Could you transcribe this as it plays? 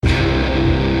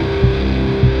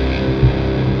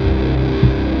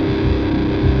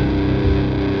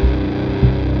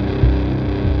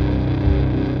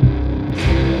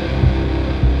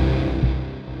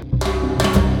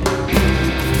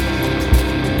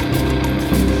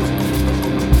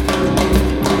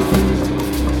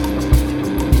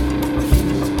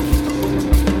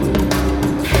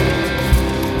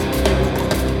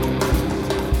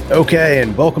Okay,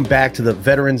 and welcome back to the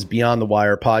Veterans Beyond the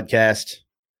Wire podcast.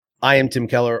 I am Tim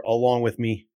Keller. Along with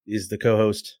me is the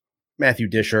co-host, Matthew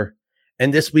Disher.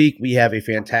 And this week we have a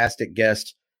fantastic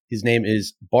guest. His name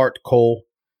is Bart Cole,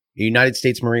 a United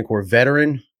States Marine Corps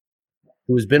veteran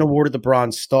who has been awarded the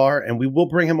Bronze Star, and we will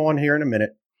bring him on here in a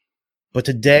minute. But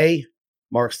today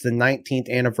marks the 19th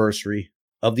anniversary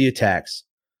of the attacks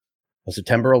of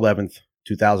September 11th,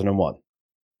 2001.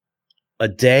 A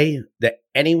day that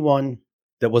anyone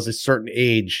that was a certain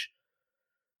age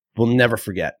will never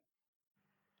forget.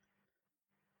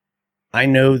 I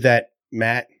know that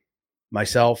Matt,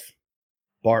 myself,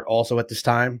 Bart also at this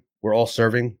time, we're all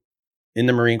serving in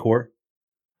the Marine Corps.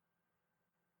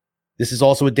 This is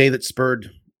also a day that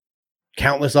spurred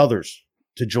countless others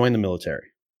to join the military.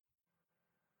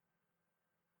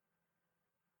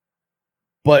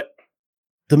 But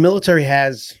the military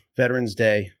has Veterans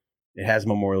Day. It has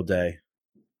Memorial Day.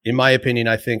 In my opinion,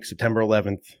 I think September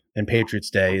 11th and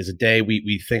Patriots Day is a day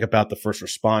we think about the first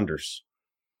responders.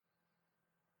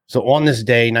 So on this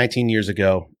day, 19 years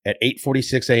ago, at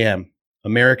 8:46 a.m.,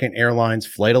 American Airlines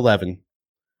Flight 11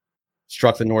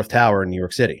 struck the North Tower in New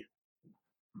York City.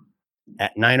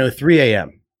 At 9:03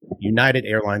 a.m., United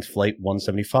Airlines Flight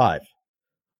 175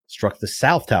 struck the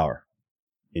South Tower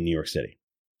in New York City.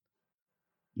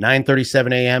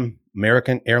 9:37 a.m.,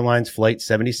 American Airlines Flight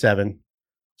 77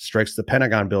 strikes the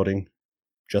Pentagon building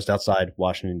just outside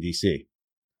Washington, D.C.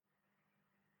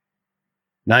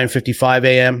 9:55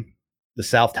 a.m., the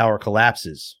South Tower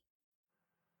collapses.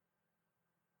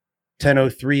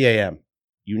 10:03 a.m.,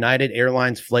 United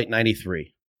Airlines Flight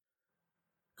 93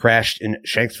 crashed in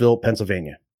Shanksville,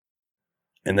 Pennsylvania.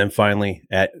 And then finally,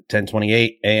 at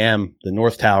 10:28 a.m., the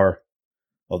North Tower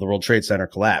of the World Trade Center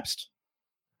collapsed.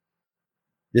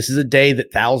 This is a day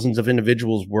that thousands of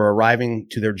individuals were arriving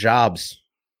to their jobs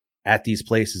at these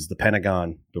places, the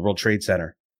Pentagon, the World Trade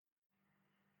Center.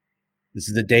 This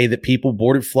is the day that people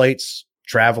boarded flights,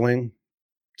 traveling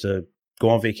to go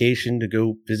on vacation, to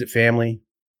go visit family,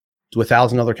 to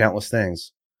 1,000 other countless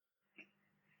things.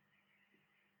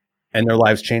 And their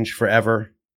lives changed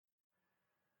forever,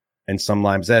 and some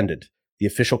lives ended. The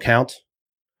official count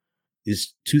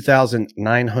is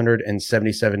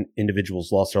 2,977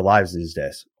 individuals lost their lives these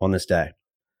days, on this day.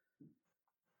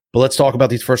 But let's talk about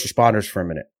these first responders for a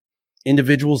minute.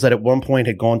 Individuals that at one point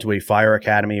had gone to a fire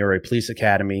academy or a police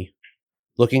academy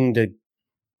looking to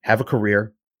have a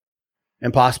career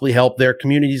and possibly help their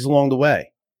communities along the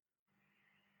way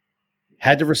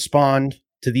had to respond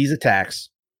to these attacks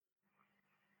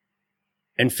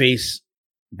and face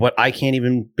what I can't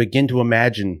even begin to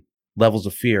imagine levels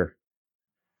of fear.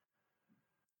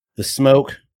 The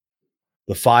smoke,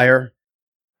 the fire.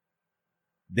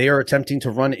 They are attempting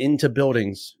to run into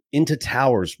buildings, into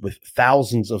towers with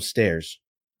thousands of stairs,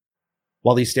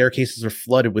 while these staircases are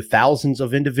flooded with thousands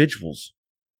of individuals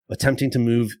attempting to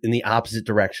move in the opposite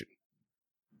direction.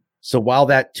 So while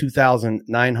that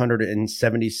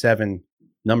 2,977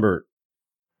 number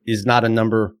is not a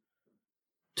number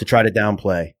to try to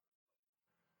downplay,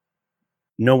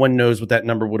 no one knows what that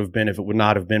number would have been if it would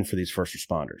not have been for these first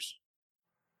responders.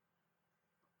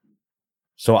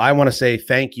 So I want to say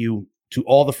thank you to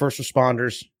all the first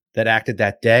responders that acted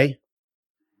that day.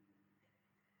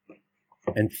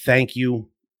 And thank you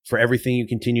for everything you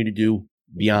continue to do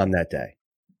beyond that day.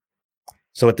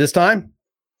 So at this time,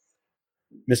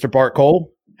 Mr. Bart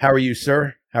Cole, how are you,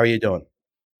 sir? How are you doing?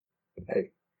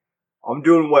 Hey, I'm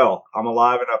doing well. I'm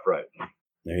alive and upright.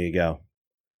 There you go.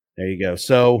 There you go.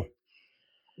 So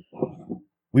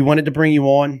we wanted to bring you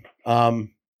on.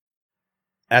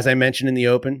 As I mentioned in the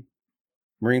open,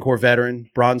 Marine Corps veteran,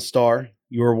 Bronze Star.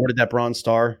 You were awarded that Bronze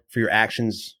Star for your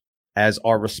actions as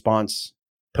our response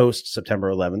post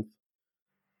September 11th.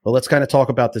 But let's kind of talk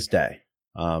about this day.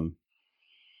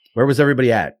 Where was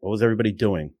everybody at? What was everybody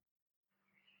doing?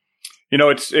 You know,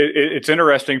 it's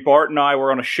interesting. Bart and I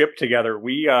were on a ship together.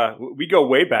 We go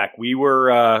way back. We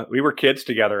were kids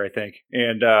together, I think.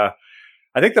 And I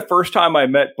think the first time I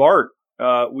met Bart,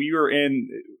 we were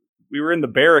in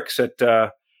the barracks at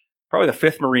probably the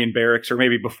 5th Marine Barracks, or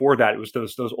maybe before that. It was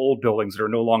those old buildings that are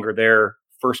no longer there.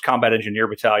 1st Combat Engineer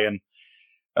Battalion.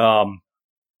 You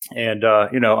know,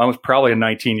 I was probably a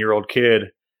 19-year-old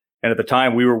kid. And at the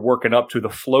time, we were working up to the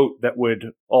float that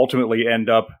would ultimately end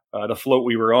up the float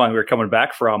we were on. We were coming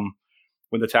back from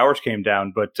when the towers came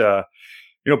down. But, you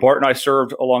know, Bart and I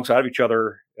served alongside of each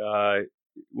other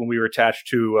when we were attached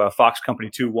to Fox Company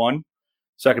 2-1,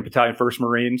 2nd Battalion, 1st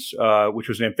Marines, which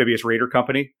was an amphibious raider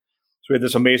company. So we had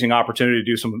this amazing opportunity to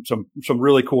do some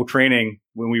really cool training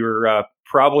when we were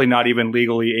probably not even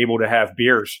legally able to have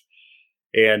beers.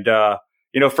 And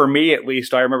For me at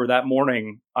least, I remember that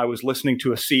morning I was listening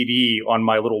to a CD on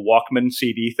my little Walkman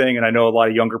CD thing. And I know a lot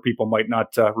of younger people might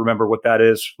not remember what that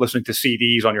is, listening to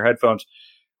CDs on your headphones.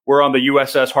 We're on the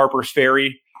USS Harper's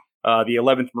Ferry, the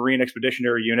 11th Marine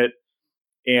Expeditionary Unit.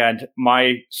 And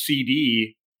my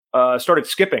CD started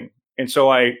skipping. And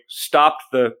so I stopped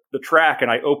the track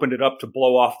and I opened it up to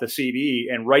blow off the CD.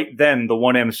 And right then the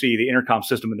 1MC, the intercom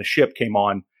system in the ship, came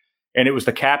on. And it was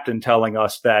the captain telling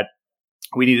us that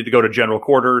we needed to go to general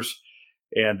quarters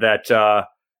and that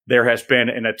there has been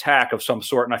an attack of some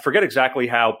sort. And I forget exactly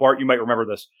how, Bart, you might remember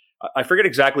this. I forget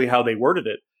exactly how they worded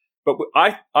it. But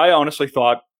I honestly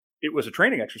thought it was a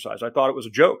training exercise. I thought it was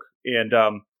a joke. And,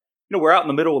 we're out in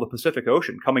the middle of the Pacific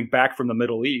Ocean coming back from the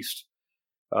Middle East.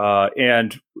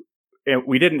 And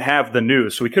we didn't have the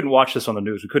news, so we couldn't watch this on the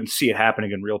news. We couldn't see it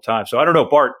happening in real time. So I don't know,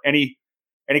 Bart, any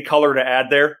color to add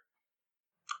there?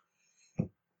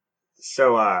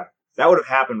 So that would have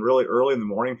happened really early in the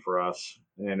morning for us,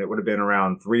 and it would have been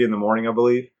around 3 a.m, I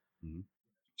believe. Mm-hmm.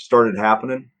 Started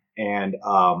happening, and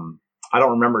I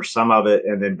don't remember some of it,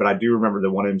 but I do remember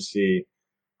the 1MC.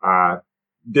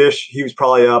 Dish, he was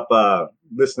probably up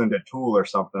listening to Tool or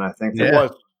something. I think it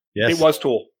was. Yes, it was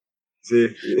Tool.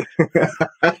 See,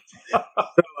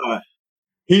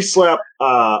 he slept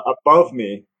above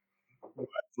me,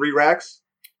 3 racks.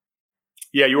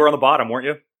 Yeah, you were on the bottom, weren't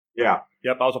you? Yeah.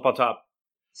 Yep, I was up on top.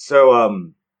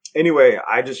 So anyway,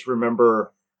 I just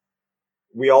remember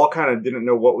we all kind of didn't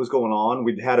know what was going on.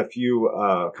 We'd had a few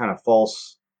kind of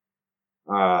false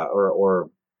or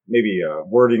maybe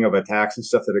wording of attacks and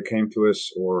stuff that had came to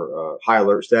us or high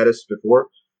alert status before.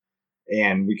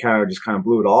 And we kind of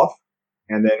blew it off.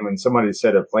 And then when somebody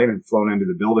said a plane had flown into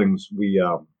the buildings, we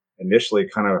initially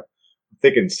kind of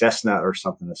thinking Cessna or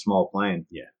something, a small plane.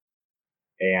 Yeah.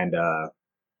 And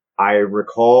I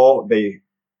recall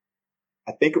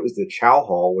I think it was the chow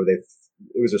hall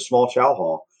it was a small chow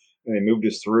hall, and they moved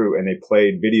us through and they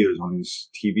played videos on these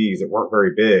TVs that weren't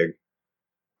very big.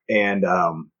 And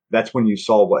that's when you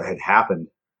saw what had happened.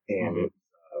 And it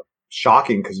was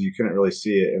shocking because you couldn't really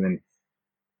see it. And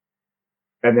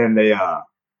then they,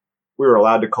 we were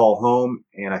allowed to call home,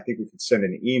 and I think we could send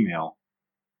an email,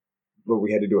 but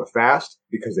we had to do it fast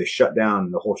because they shut down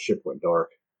and the whole ship went dark.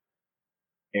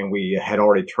 And we had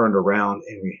already turned around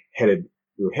and we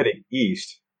were heading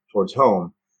east towards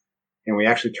home. And we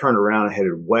actually turned around and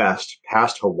headed west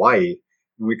past Hawaii,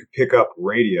 and we could pick up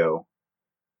radio,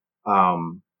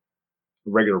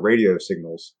 regular radio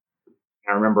signals.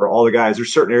 I remember all the guys,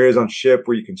 there's certain areas on ship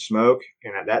where you can smoke.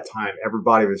 And at that time,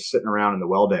 everybody was sitting around in the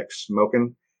well deck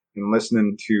smoking and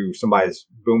listening to somebody's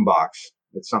boombox.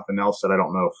 It's something else that I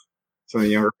don't know if some of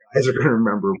the younger guys are going to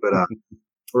remember, but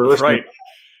we're listening. Right.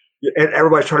 And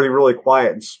everybody's trying to be really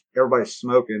quiet, and everybody's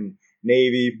smoking,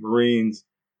 Navy, Marines.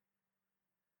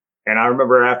 And I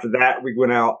remember after that, we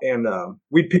went out and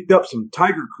we picked up some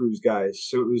Tiger Cruise guys.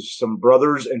 So it was some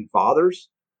brothers and fathers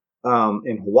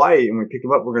in Hawaii, and we picked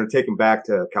them up. We're going to take them back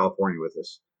to California with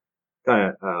us. Kind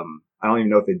of, I don't even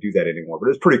know if they do that anymore, but it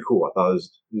was pretty cool. I thought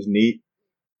it was neat.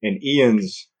 And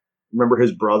remember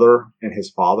his brother and his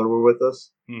father were with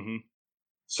us. Mm-hmm.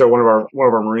 So one of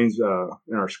our Marines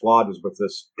in our squad was with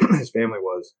us. His family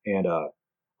was, and I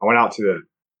went out to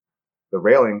the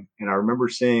railing, and I remember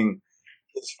seeing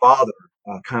his father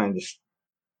kind of just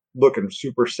looking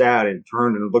super sad, and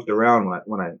turned and looked around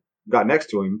when I got next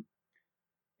to him,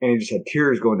 and he just had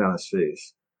tears going down his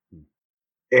face.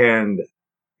 And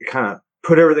it kind of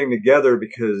put everything together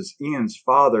because Ian's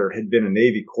father had been a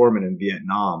Navy corpsman in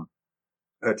Vietnam,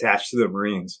 attached to the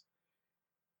Marines.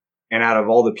 And out of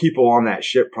all the people on that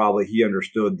ship, probably he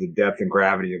understood the depth and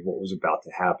gravity of what was about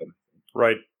to happen.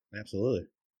 Right. Absolutely.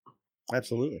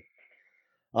 Absolutely.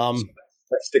 So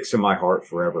that sticks in my heart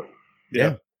forever.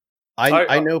 Yeah.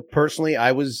 I know personally,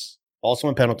 I was also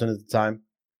in Pendleton at the time.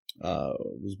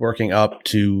 Was working up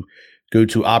to go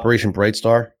to Operation Bright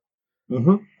Star.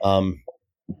 Mm-hmm.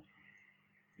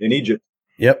 In Egypt.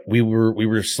 Yep. We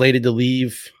were slated to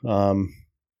leave. I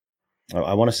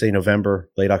want to say November,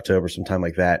 late October, sometime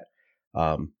like that.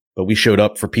 But we showed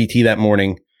up for PT that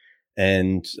morning,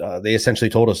 and they essentially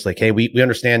told us, like, hey, we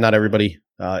understand not everybody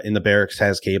in the barracks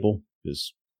has cable,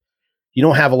 because you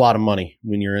don't have a lot of money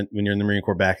when you're in the Marine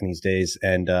Corps back in these days,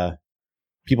 and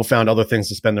people found other things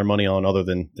to spend their money on other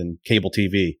than cable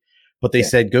TV. But they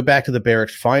said, go back to the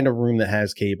barracks, find a room that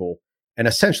has cable, and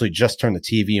essentially just turn the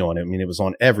TV on. I mean, it was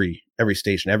on every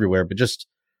station everywhere, but just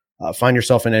find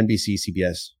yourself an NBC,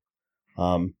 CBS.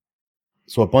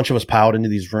 So a bunch of us piled into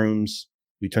these rooms.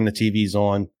 We turned the TVs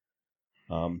on.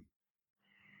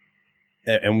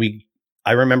 And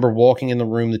I remember walking in the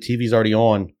room, the TV's already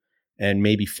on, And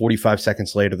maybe 45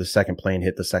 seconds later, the second plane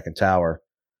hit the second tower.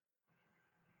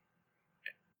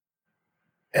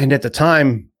 And at the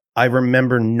time, I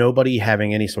remember nobody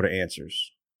having any sort of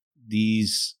answers.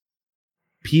 These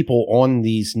people on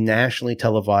these nationally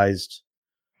televised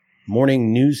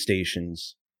morning news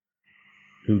stations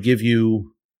who give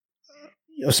you,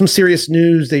 some serious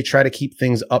news. They try to keep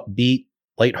things upbeat,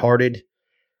 lighthearted.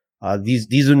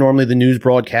 These are normally the news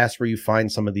broadcasts where you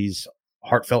find some of these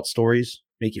heartfelt stories,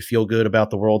 make you feel good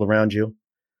about the world around you.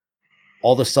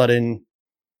 All of a sudden,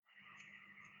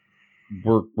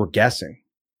 we're guessing,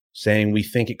 saying we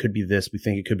think it could be this, we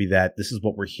think it could be that. This is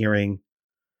what we're hearing.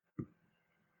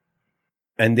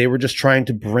 And they were just trying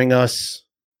to bring us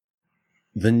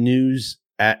the news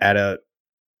at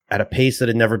a pace that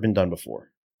had never been done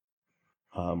before,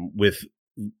 with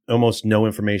almost no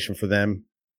information for them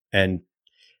and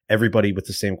everybody with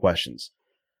the same questions.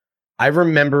 I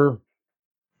remember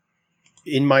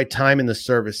in my time in the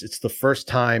service, it's the first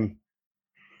time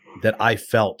that I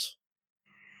felt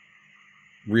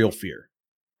real fear.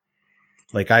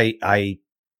 Like I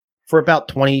for about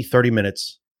 20, 30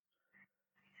 minutes,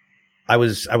 I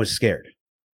was scared.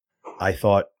 I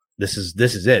thought, this is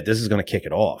it. This is going to kick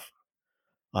it off.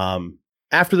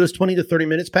 After those 20 to 30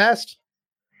 minutes passed,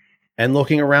 and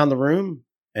looking around the room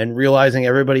and realizing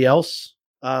everybody else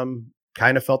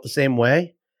kind of felt the same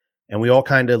way, and we all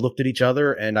kind of looked at each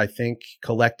other, and I think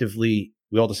collectively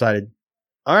we all decided,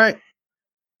 all right,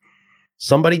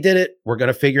 somebody did it. We're going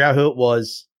to figure out who it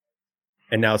was,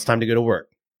 and now it's time to go to work.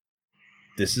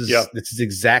 This is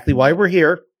exactly why we're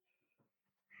here.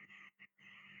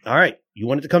 All right, you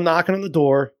wanted to come knocking on the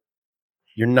door.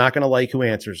 You're not going to like who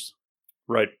answers.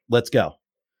 Right. Let's go.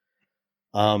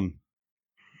 That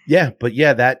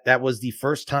was the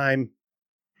first time.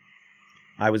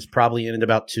 I was probably in it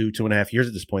about 2.5 years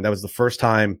at this point. That was the first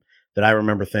time that I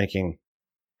remember thinking,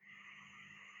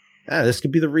 this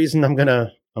could be the reason I'm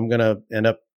gonna end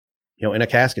up, in a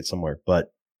casket somewhere.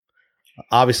 But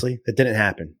obviously that didn't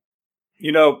happen.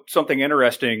 Something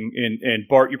interesting in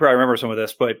Bart, you probably remember some of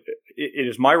this, but it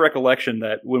is my recollection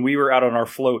that when we were out on our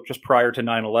float just prior to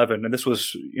 9/11, and this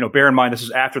was, bear in mind, this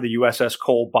is after the USS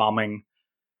Cole bombing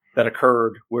that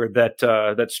occurred, where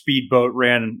that speedboat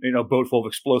ran, boat full of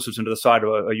explosives into the side of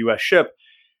a U.S. ship.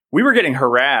 We were getting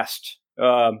harassed,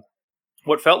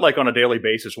 what felt like on a daily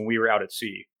basis when we were out at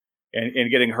sea,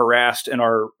 and getting harassed in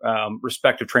our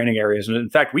respective training areas. And in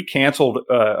fact, we canceled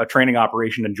a training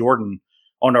operation in Jordan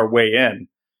on our way in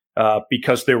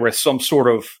because there was some sort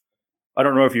of, I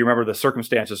don't know if you remember the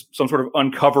circumstances, some sort of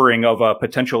uncovering of a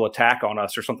potential attack on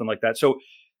us or something like that. So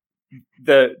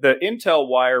the intel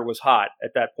wire was hot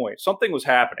at that point. Something was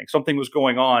happening. Something was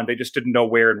going on. They just didn't know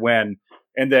where and when.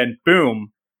 And then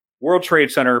boom, World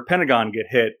Trade Center, Pentagon get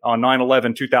hit on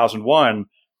 9/11/2001.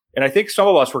 And I think some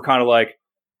of us were kind of like,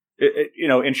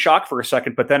 in shock for a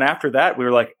second. But then after that, we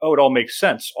were like, oh, it all makes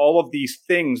sense. All of these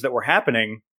things that were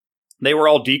happening, they were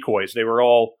all decoys. They were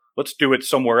all, let's do it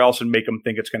somewhere else and make them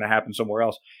think it's going to happen somewhere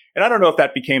else. And I don't know if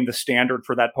that became the standard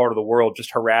for that part of the world,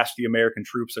 just harass the American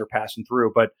troops that are passing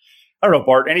through. But I don't know,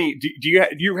 Bart, do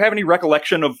you have any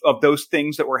recollection of those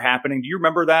things that were happening? Do you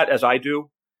remember that as I do?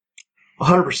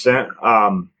 100%.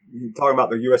 Talking about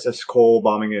the USS Cole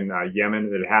bombing in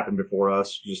Yemen that happened before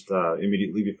us, just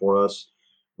immediately before us.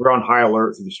 We were on high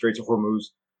alert through the Straits of Hormuz.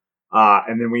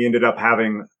 And then we ended up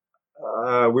having,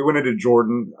 we went into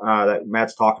Jordan that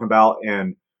Matt's talking about,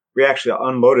 and we actually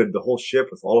unloaded the whole ship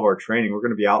with all of our training. We're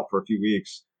going to be out for a few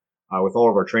weeks with all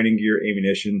of our training gear,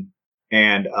 ammunition,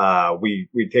 and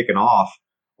we'd taken off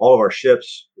all of our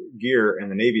ship's gear,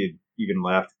 and the Navy had even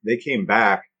left. They came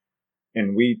back,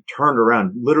 and we turned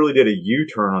around, literally did a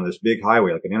U-turn on this big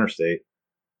highway, like an interstate,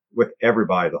 with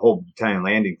everybody, the whole battalion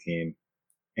landing team.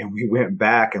 And we went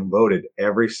back and loaded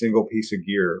every single piece of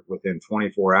gear within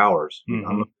 24 hours.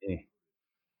 Mm-hmm.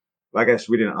 I guess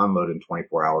we didn't unload in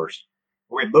 24 hours.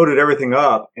 We loaded everything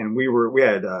up, and we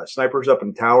had snipers up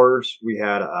in towers. We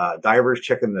had divers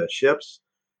checking the ships,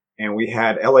 and we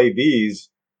had LAVs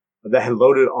that had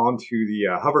loaded onto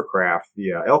the hovercraft,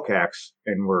 the LCACs,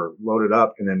 and were loaded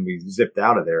up, and then we zipped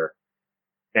out of there.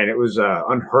 And it was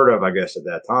unheard of, I guess, at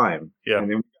that time. Yeah.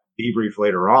 And then we debriefed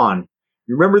later on.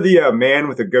 You remember the man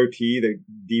with the goatee that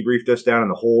debriefed us down in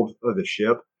the hold of the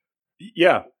ship?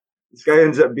 Yeah. This guy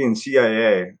ends up being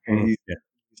CIA, and he's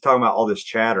talking about all this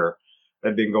chatter that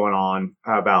had been going on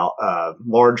about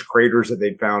large craters that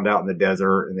they'd found out in the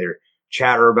desert, and their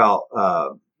chatter about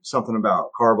something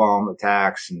about car bomb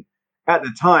attacks. And at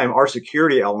the time, our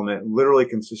security element literally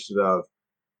consisted of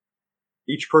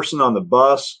each person on the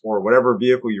bus or whatever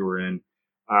vehicle you were in.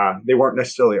 They weren't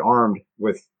necessarily armed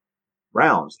with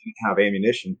rounds. They didn't have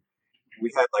ammunition.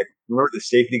 we had like, remember the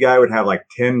safety guy would have like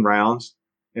 10 rounds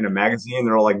in a magazine.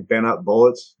 They're all like bent up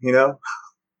bullets,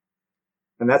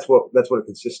 and that's what it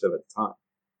consisted of at the time.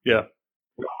 Yeah.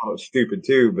 I was stupid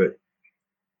too, but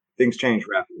things changed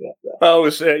rapidly after that. Oh, it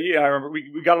was, I remember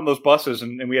we got on those buses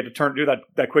and we had to do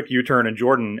that quick U-turn in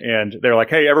Jordan, and they're like,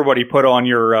 "Hey, everybody, put on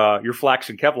your flaks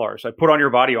and Kevlars. I put on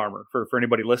your body armor." For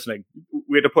anybody listening,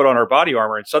 we had to put on our body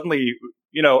armor, and suddenly,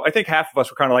 I think half of us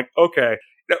were kind of like, "Okay,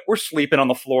 we're sleeping on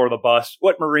the floor of the bus.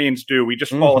 What Marines do? We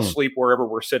just fall asleep wherever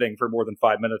we're sitting for more than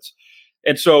 5 minutes."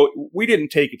 And so we didn't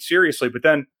take it seriously. But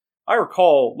then I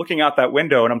recall looking out that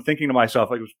window, and I'm thinking to myself,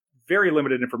 like, it was very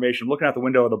limited information, looking out the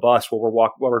window of the bus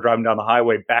while we're driving down the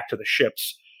highway back to the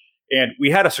ships. And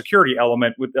we had a security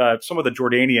element with some of the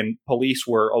Jordanian police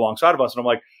were alongside of us. And I'm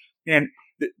like, man,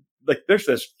 there's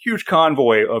this huge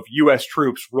convoy of U.S.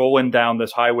 troops rolling down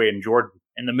this highway in Jordan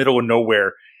in the middle of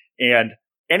nowhere. And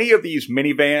any of these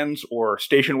minivans or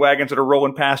station wagons that are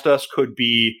rolling past us could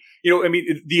be,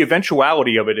 the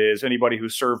eventuality of it is anybody who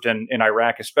served in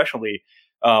Iraq, especially,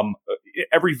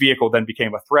 every vehicle then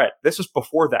became a threat. This is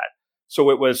before that. So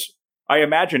it was, I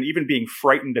imagine, even being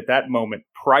frightened at that moment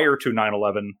prior to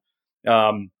 9/11,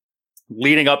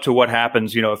 leading up to what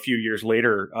happens, a few years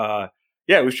later.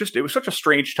 It was such a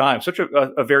strange time, such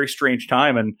a very strange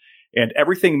time. And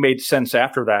everything made sense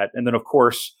after that. And then, of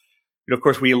course,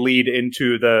 we lead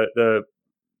into the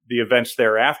events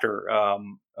thereafter,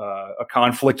 a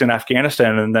conflict in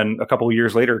Afghanistan, and then a couple of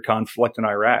years later, a conflict in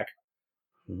Iraq.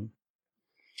 Mm-hmm.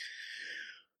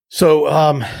 So,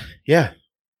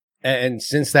 and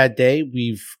since that day,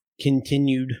 we've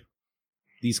continued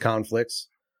these conflicts.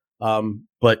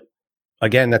 But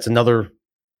again, that's another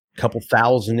couple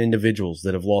thousand individuals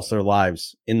that have lost their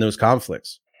lives in those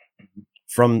conflicts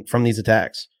from these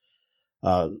attacks.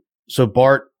 So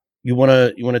Bart, you want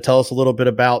to tell us a little bit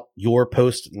about your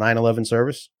post 9/11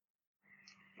 service?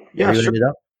 Yeah, sure.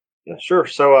 Yeah, sure.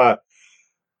 So, I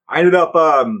ended up,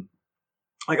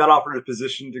 I got offered a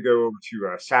position to go over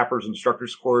to Sappers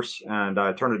Instructors course, and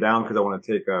I turned it down because I want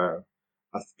to take I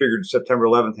figured September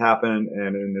 11th happened,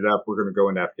 and ended up we're going to go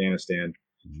into Afghanistan.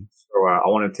 Mm-hmm. So I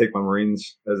wanted to take my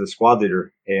Marines as a squad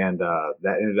leader, and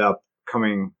that ended up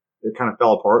it kind of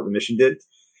fell apart. The mission did.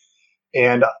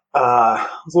 And I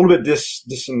was a little bit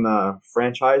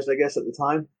disenfranchised, I guess, at the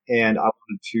time, and I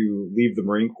wanted to leave the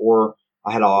Marine Corps.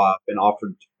 I had been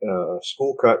offered a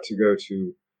school cut to go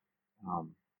to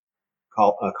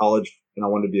college, and I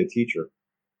wanted to be a teacher.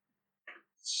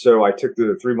 So I took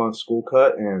the 3-month school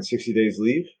cut and 60 days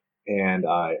leave, and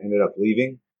I ended up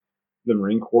leaving the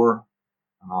Marine Corps.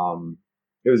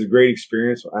 It was a great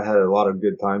experience. I had a lot of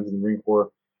good times in the Marine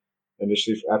Corps.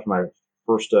 Initially, after my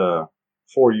first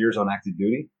 4 years on active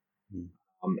duty,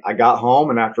 I got home,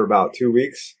 and after about 2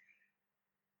 weeks,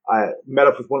 I met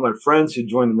up with one of my friends who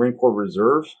joined the Marine Corps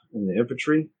Reserve in the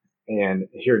infantry, and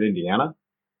here in Indiana.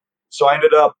 So I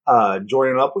ended up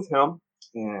joining up with him,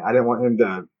 and I didn't want him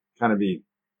to kind of be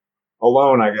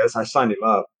alone, I guess. I signed him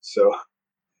up, so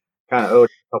kind of owed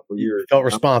him a couple of years. Felt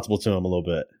responsible to him a little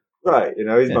bit. Right.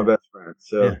 He's my best friend.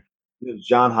 So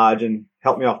John Hodgen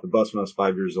helped me off the bus when I was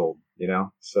 5 years old,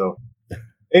 So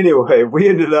anyway, we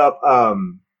ended up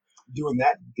doing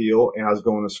that deal, and I was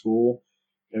going to school.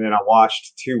 And then I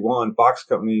watched 2-1 Fox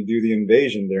Company do the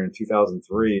invasion there in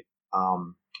 2003.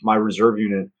 My reserve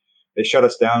unit, they shut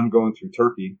us down going through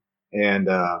Turkey. And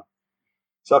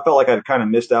so I felt like I'd kind of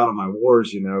missed out on my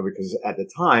wars, because at the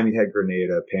time you had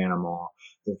Grenada, Panama,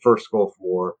 the first Gulf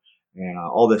War, and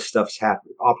all this stuff's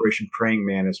happened. Operation Praying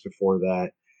Mantis before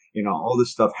that. All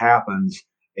this stuff happens,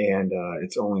 and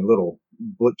it's only little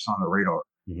blips on the radar.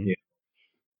 Mm-hmm.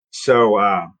 So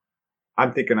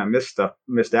I'm thinking I missed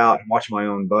out, and watching my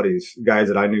own buddies, guys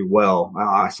that I knew well.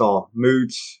 I saw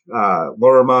Moots,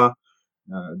 Lerma,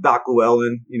 Doc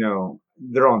Llewellyn,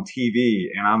 they're on TV,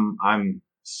 and I'm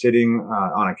sitting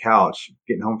on a couch,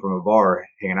 getting home from a bar,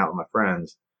 hanging out with my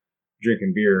friends,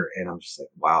 drinking beer, and I'm just like,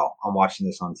 wow, I'm watching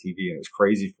this on TV, and it was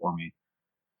crazy for me.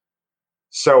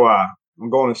 So I'm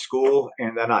going to school,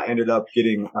 and then I ended up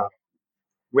getting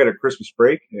we had a Christmas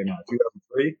break in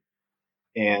 2003,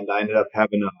 and I ended up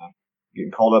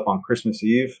getting called up on Christmas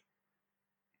Eve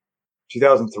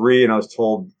 2003, and I was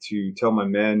told to tell my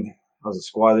men, I was a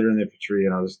squad leader in the infantry,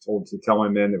 and I was told to tell my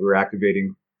men that we were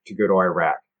activating to go to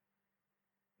Iraq.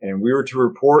 And we were to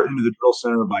report into the drill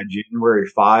center by January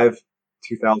 5,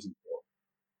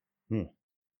 2004.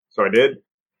 So I did,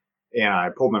 and I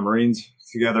pulled my Marines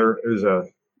together. It was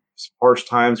some harsh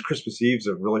times. Christmas Eve's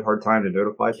a really hard time to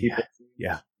notify people.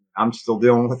 Yeah. I'm still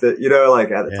dealing with it,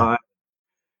 at the time.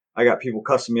 I got people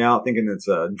cussing me out thinking it's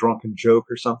a drunken joke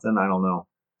or something. I don't know.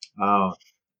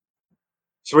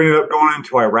 So we ended up going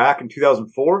into Iraq in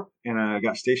 2004, and I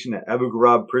got stationed at Abu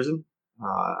Ghraib prison.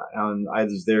 And I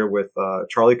was there with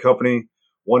Charlie Company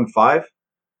 1-5.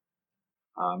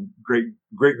 Great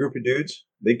group of dudes.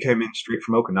 They came in straight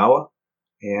from Okinawa,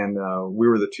 and we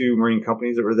were the 2 Marine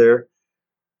companies that were there.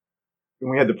 And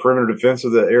we had the perimeter defense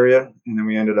of the area, and then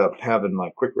we ended up having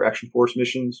like quick reaction force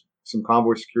missions, some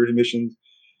convoy security missions,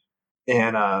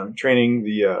 and training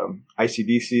the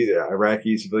ICDC, the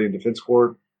Iraqi Civilian Defense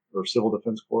Corps or Civil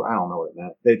Defense Corps. I don't know what it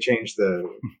meant. They changed the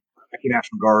Iraqi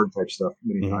National Guard type stuff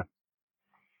many times.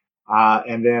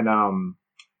 And then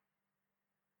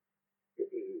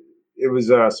it was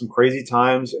some crazy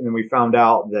times, and then we found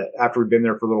out that after we'd been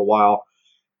there for a little while,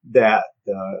 that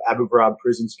the Abu Ghraib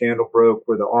prison scandal broke,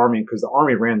 where the Army, because the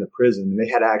Army ran the prison, and they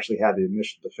had actually had the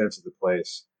initial defense of the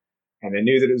place, and they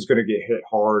knew that it was going to get hit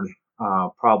hard,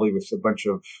 probably with a bunch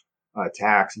of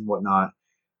attacks and whatnot,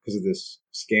 because of this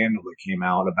scandal that came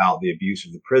out about the abuse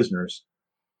of the prisoners.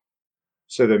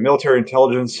 So the military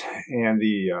intelligence and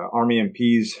the Army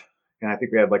MPs, and I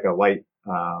think we had like a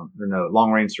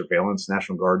long range surveillance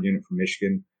National Guard unit from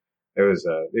Michigan.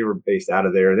 They were based out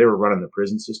of there. They were running the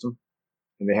prison system.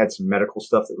 And they had some medical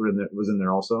stuff that was in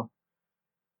there also,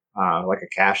 like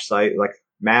a cash site, like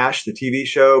MASH, the TV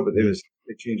show, but they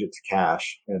changed it to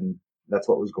cash, and that's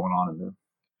what was going on in there.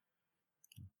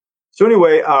 So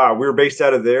anyway, we were based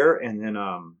out of there, and then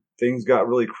things got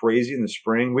really crazy in the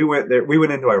spring. We went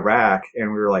into Iraq,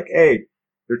 and we were like, hey,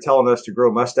 they're telling us to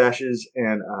grow mustaches,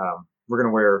 and we're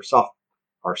gonna wear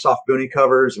our soft boonie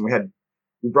covers, and we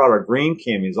brought our green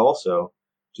camis also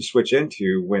to switch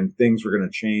into when things were going to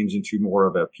change into more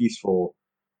of a peaceful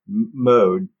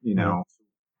mode.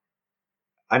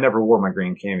 I never wore my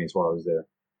green camis while I was there.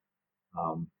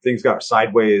 Things got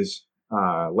sideways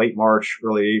late March,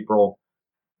 early April,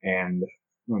 and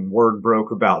when word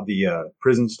broke about the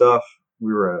prison stuff,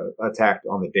 we were attacked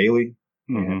on the daily,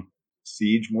 and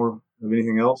siege more than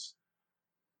anything else.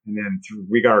 And then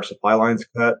we got our supply lines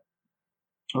cut.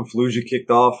 Fallujah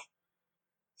kicked off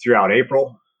throughout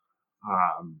April.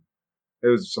 It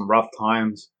was some rough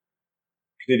times.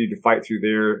 Continued to fight through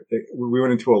there. We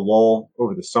went into a lull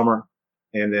over the summer,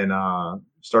 and then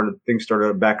things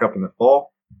started back up in the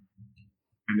fall.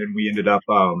 And then we ended up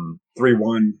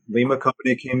 3-1 Lima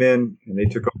Company came in, and they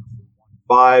took over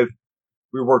 5.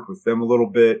 We worked with them a little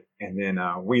bit, and then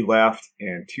we left.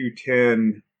 And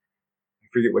 210, I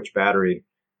forget which battery,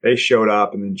 they showed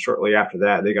up, and then shortly after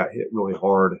that, they got hit really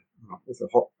hard with a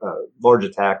large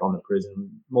attack on the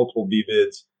prison, multiple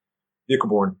VBIDs,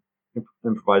 vehicle-borne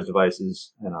improvised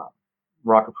devices, and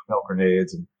rocket-propelled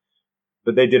grenades.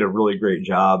 But they did a really great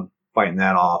job fighting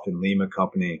that off. And Lima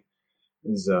Company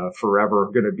is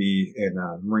forever going to be in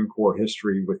Marine Corps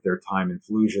history with their time in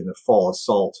Fallujah, the fall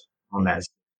assault on that.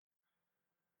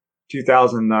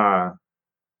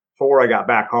 2004, I got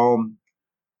back home,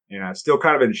 and I was still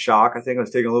kind of in shock. I think I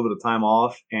was taking a little bit of time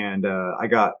off, and I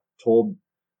got told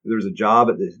there was a job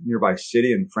at the nearby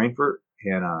city in Frankfurt,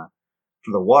 and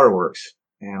for the waterworks.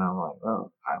 And I'm like,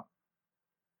 oh,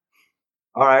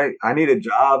 all right, I need a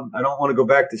job. I don't want to go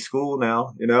back to school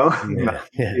now, I'm not a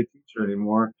teacher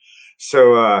anymore.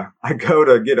 So I go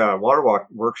to get a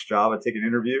waterworks job. I take an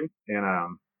interview, and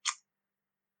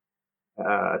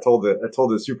I told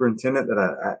the superintendent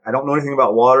that I don't know anything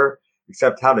about water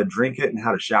except how to drink it and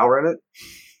how to shower in it.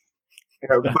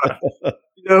 But,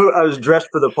 I was dressed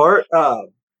for the part,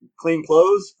 clean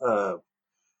clothes.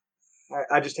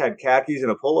 I just had khakis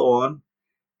and a polo on,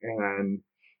 and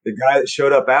the guy that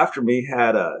showed up after me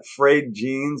had frayed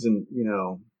jeans, and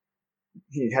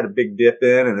he had a big dip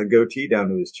in and a goatee down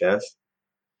to his chest.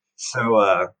 So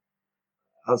I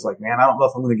was like, man, I don't know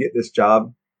if I'm going to get this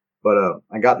job, but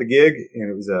I got the gig,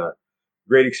 and it was a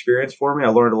great experience for me. I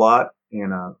learned a lot,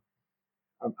 and I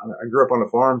grew up on a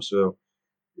farm, so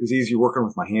it was easy working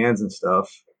with my hands and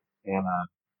stuff. And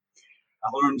I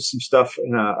learned some stuff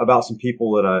about some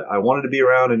people that I wanted to be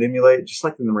around and emulate, just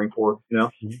like in the Marine Corps,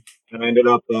 And I ended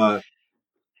up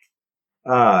learning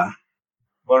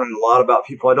a lot about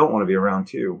people I don't want to be around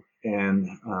too. And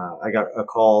I got a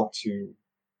call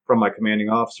from my commanding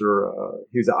officer.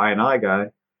 He was an I&I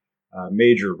guy,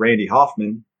 Major Randy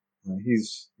Hoffman.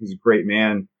 He's a great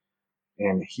man,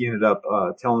 and he ended up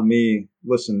telling me,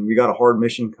 "Listen, we got a hard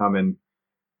mission coming.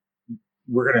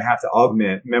 We're going to have to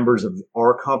augment members of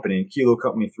our company, Kilo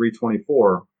Company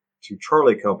 324, to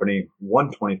Charlie Company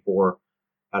 124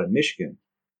 out of Michigan.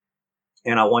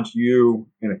 And I want you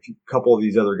and a couple of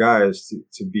these other guys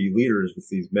to be leaders with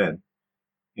these men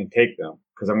and take them,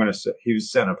 because he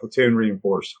was sent a platoon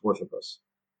reinforced worth of us."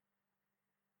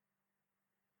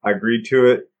 I agreed to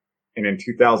it. And in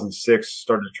 2006,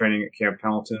 started training at Camp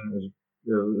Pendleton. It was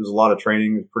There was a lot of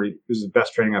training. It was the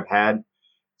best training I've had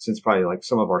since probably like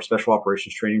some of our special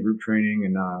operations training group training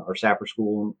and our sapper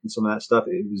school and some of that stuff.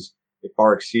 It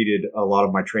far exceeded a lot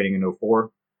of my training in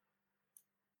 04.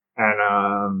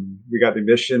 And we got the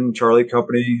mission, Charlie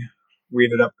Company. We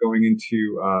ended up going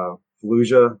into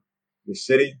Fallujah, the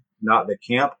city, not the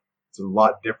camp. It's a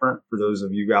lot different for those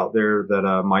of you out there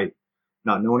that might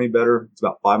not know any better. It's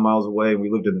about 5 miles away, and we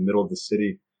lived in the middle of the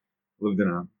city. We lived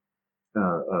in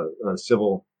a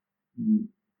civil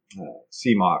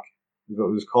CMOC is what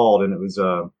it was called, and it was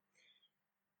I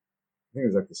think it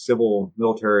was like the Civil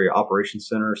Military Operations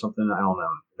Center or something. I don't know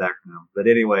the acronym, but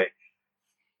anyway,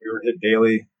 we were hit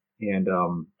daily, and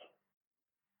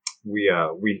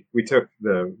we took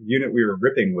the unit we were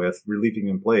ripping with, relieving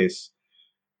in place.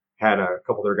 Had a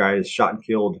couple of their guys shot and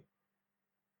killed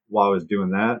while I was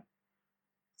doing that.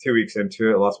 2 weeks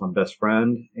into it, I lost my best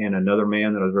friend and another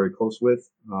man that I was very close with.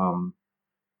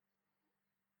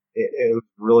 It was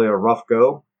really a rough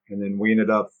go. And then we ended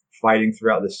up fighting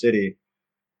throughout the city.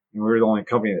 And we were the only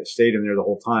company that stayed in there the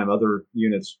whole time. Other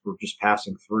units were just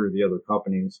passing through the other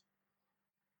companies.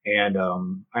 And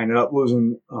I ended up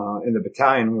losing in the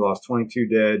battalion. We lost 22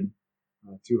 dead,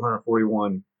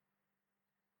 241.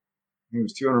 I think it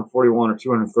was 241 or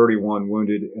 231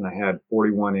 wounded, and I had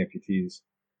 41 amputees.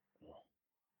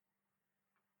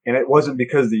 And it wasn't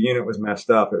because the unit was messed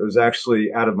up. It was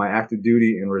actually out of my active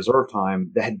duty and reserve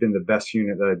time. That had been the best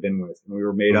unit that I'd been with. And we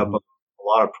were made up of a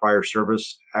lot of prior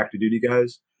service active duty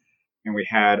guys. And we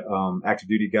had active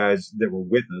duty guys that were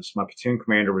with us. My platoon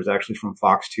commander was actually from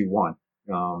Fox 2-1.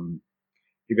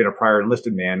 He'd been a prior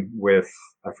enlisted man with,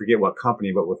 I forget what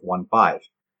company, but with 1-5.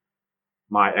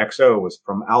 My XO was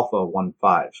from Alpha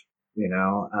 1-5. You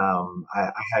know,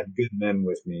 I had good men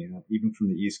with me, even from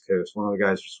the East Coast. One of the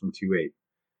guys was from 2-8.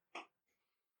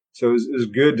 So it was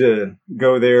good to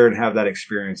go there and have that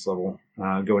experience level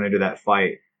going into that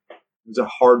fight. It was a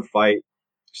hard fight.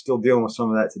 Still dealing with some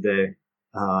of that today.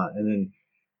 And then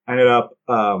I ended up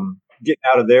getting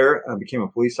out of there. I became a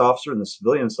police officer in the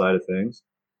civilian side of things.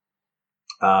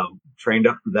 Trained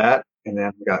up for that, and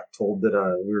then got told that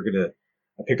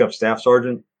I picked up staff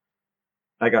sergeant.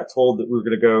 I got told that we were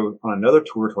going to go on another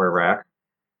tour to Iraq.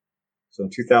 So in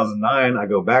 2009, I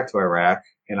go back to Iraq,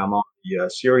 and I'm on the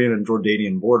Syrian and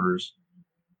Jordanian borders,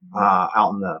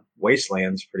 out in the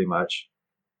wastelands, pretty much.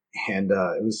 And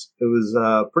it was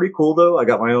pretty cool though. I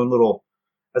got my own little,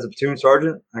 as a platoon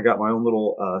sergeant, I got my own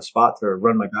little spot to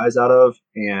run my guys out of,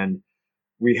 and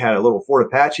we had a little Fort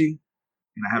Apache,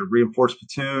 and I had a reinforced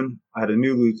platoon. I had a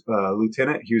new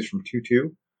lieutenant. He was from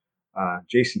 2-2.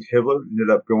 Jason Hibler ended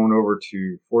up going over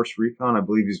to Force Recon. I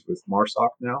believe he's with MARSOC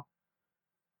now.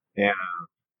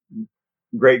 And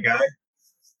great guy.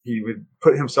 He would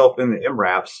put himself in the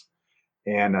MRAPs,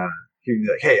 and he'd be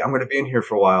like, "Hey, I'm going to be in here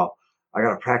for a while. I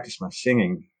got to practice my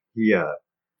singing." He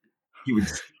would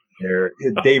sing there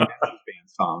Dave Matthews Band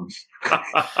songs.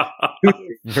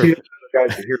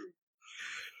 Guys to hear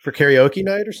for karaoke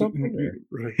night or something.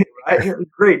 Right?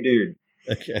 Great dude.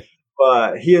 Okay.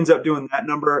 But he ends up doing that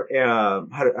number.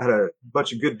 Had a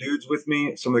bunch of good dudes with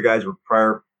me. Some of the guys were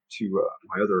prior to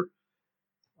my other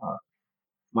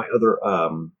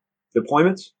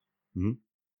deployments. Mm-hmm.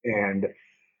 And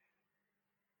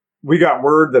we got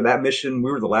word that mission,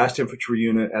 we were the last infantry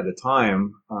unit at the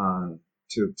time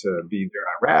to be there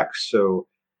in Iraq. So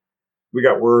we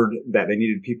got word that they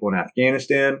needed people in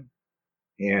Afghanistan.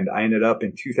 And I ended up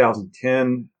in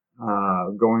 2010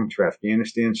 going to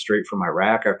Afghanistan straight from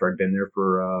Iraq after I'd been there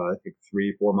for, I think,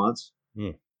 3-4 months.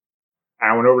 Mm.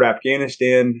 I went over to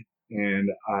Afghanistan, and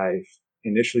I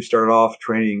initially started off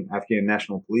training Afghan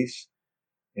National Police,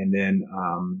 and then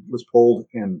was pulled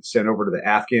and sent over to the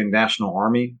Afghan National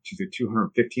Army, to the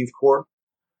 215th Corps,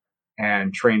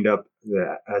 and trained up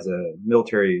as a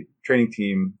military training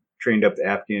team, trained up the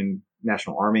Afghan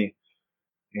National Army.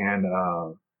 And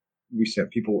we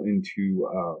sent people into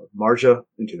Marja,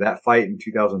 into that fight in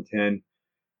 2010,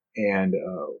 and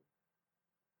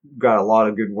got a lot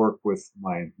of good work with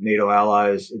my NATO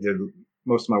allies.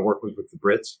 Most of my work was with the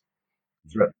Brits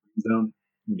throughout the zone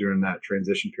during that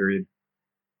transition period.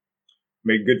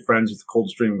 Made good friends with the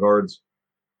Coldstream Guards.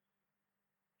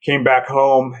 Came back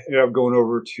home, ended up going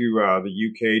over to the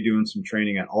UK, doing some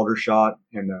training at Aldershot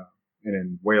and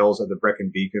in Wales at the Brecon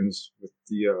Beacons with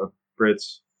the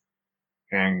Brits,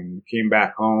 and came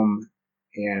back home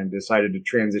and decided to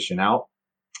transition out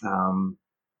of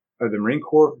the Marine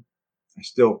Corps. I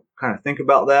still kind of think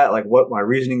about that, like what my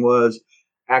reasoning was.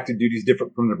 Active duty is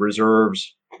different from the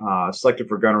reserves. Selected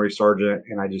for gunnery sergeant,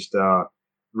 and I just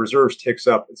reserves ticks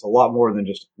up. It's a lot more than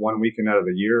just 1 weekend out of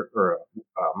the year or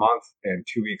a month and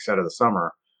 2 weeks out of the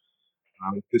summer.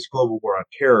 this global war on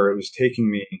terror, it was taking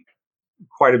me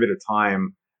quite a bit of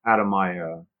time out of my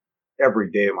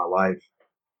every day of my life.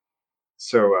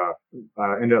 So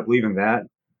I ended up leaving that,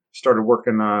 started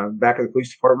working back at the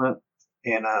police department,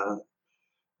 and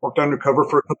worked undercover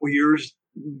for a couple of years,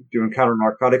 doing counter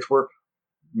narcotics work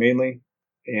mainly.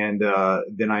 And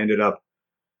then I ended up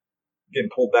getting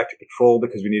pulled back to patrol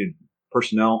because we needed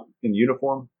personnel in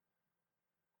uniform.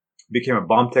 Became a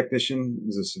bomb technician,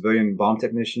 was a civilian bomb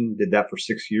technician, did that for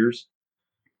 6 years.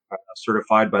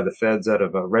 Certified by the feds out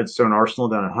of Redstone Arsenal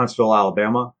down in Huntsville,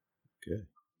 Alabama. Good.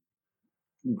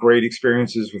 Great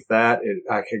experiences with that.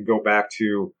 I could go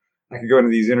into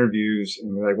these interviews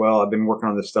and be like, well, I've been working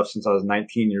on this stuff since I was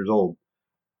 19 years old.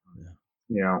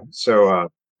 Yeah. So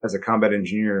as a combat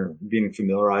engineer, being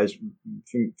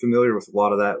familiar with a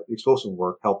lot of that explosive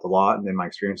work helped a lot. And then my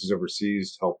experiences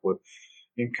overseas helped with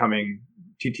incoming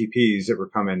TTPs that were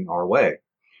coming our way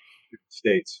to the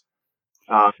States.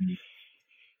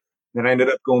 Then I ended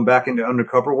up going back into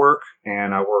undercover work,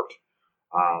 and I worked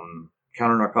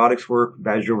counter narcotics work,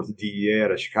 badged over with the DEA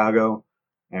out of Chicago,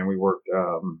 and we worked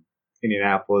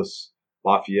Indianapolis,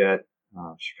 Lafayette,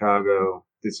 Chicago,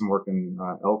 did some work in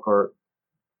Elkhart,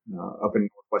 up in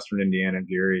northwestern Indiana,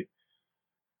 Gary,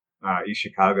 East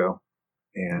Chicago,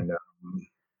 and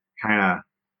kind of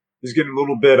just getting a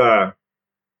little bit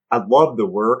I loved the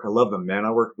work. I love the men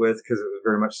I worked with because it was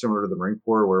very much similar to the Marine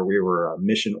Corps, where we were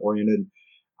mission oriented.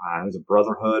 It was a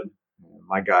brotherhood.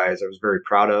 My guys I was very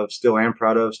proud of, still am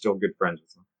proud of, still good friends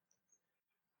with them.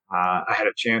 I had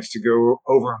a chance to go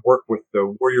over and work with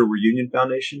the Warrior Reunion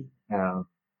Foundation. I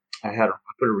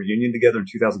put a reunion together in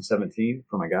 2017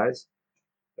 for my guys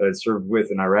that I'd served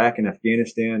with in Iraq and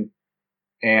Afghanistan.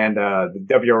 And the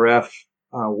WRF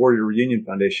Warrior Reunion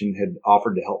Foundation had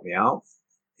offered to help me out.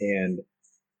 And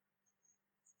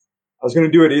I was going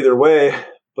to do it either way,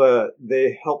 but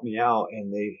they helped me out,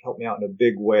 and they helped me out in a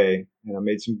big way. And I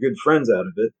made some good friends out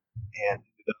of it. And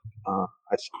I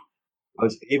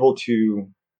was able to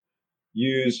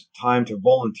use time to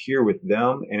volunteer with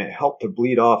them, and it helped to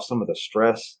bleed off some of the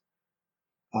stress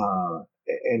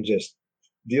and just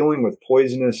dealing with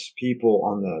poisonous people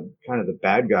on the kind of the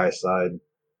bad guy side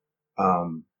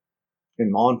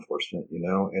in law enforcement,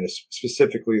 and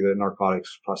specifically the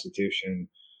narcotics, prostitution,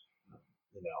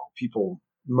 people,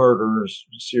 murders,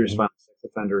 serious violent sex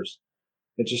offenders.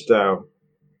 It just,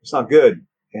 it's not good.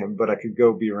 But I could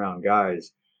go be around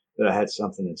guys that I had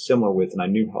something similar with, and I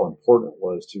knew how important it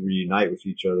was to reunite with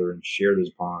each other and share those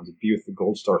bonds and be with the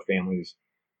Gold Star families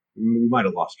we might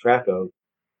have lost track of,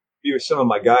 be with some of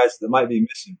my guys that might be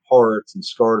missing parts and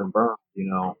scarred and burned,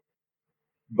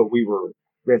 but we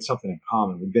had something in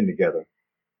common. We'd been together,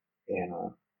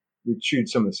 and we chewed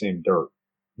some of the same dirt.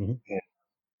 Mm-hmm. And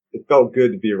it felt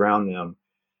good to be around them.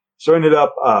 So I ended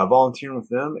up volunteering with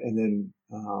them. And then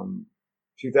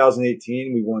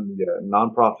 2018, we won the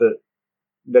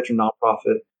Veteran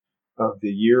Nonprofit of the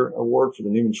Year award for the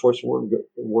Newman Choice Award,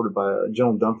 awarded by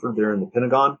General Dunford there in the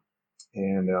Pentagon.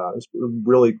 And it was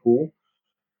really cool.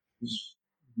 It was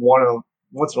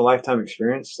once in a lifetime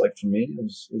experience. Like for me, it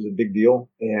was a big deal.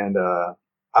 And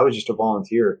I was just a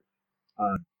volunteer.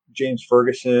 James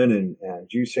Ferguson and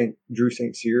Drew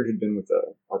St. Cyr had been with the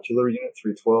Artillery Unit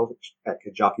 312 at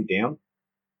Kajaki Dam,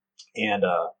 and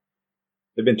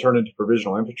they've been turned into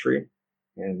Provisional Infantry,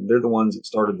 and they're the ones that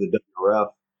started the WRF,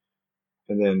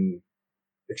 and then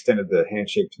extended the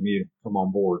handshake to me to come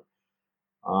on board.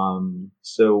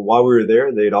 So while we were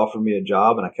there, they'd offered me a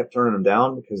job, and I kept turning them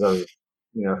down because I was,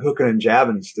 hooking and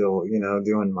jabbing still,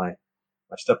 doing my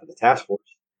stuff at the task force,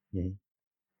 mm-hmm.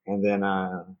 And then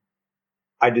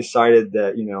I decided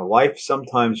that, life,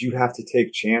 sometimes you have to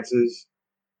take chances,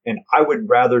 and I would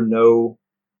rather know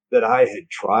that I had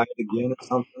tried again or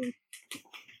something.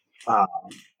 I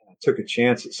took a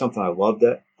chance at something I loved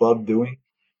doing,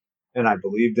 and I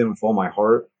believed in with all my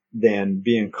heart, than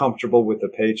being comfortable with a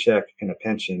paycheck and a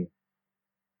pension,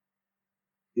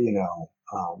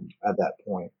 at that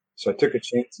point. So I took a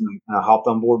chance and I hopped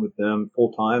on board with them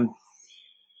full time.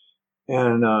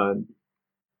 And,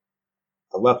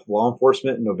 I left law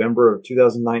enforcement in November of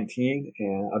 2019,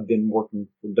 and I've been working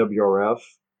for WRF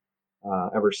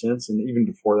ever since. And even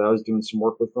before that, I was doing some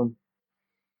work with them,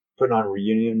 putting on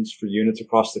reunions for units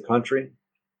across the country.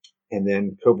 And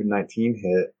then COVID-19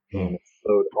 hit, and it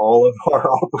slowed all of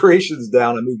our operations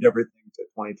down and moved everything to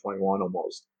 2021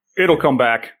 almost. It'll come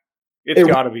back. It's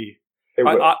got to be.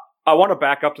 I want to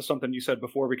back up to something you said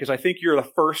before, because I think you're the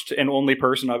first and only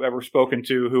person I've ever spoken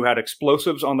to who had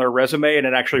explosives on their resume and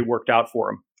it actually worked out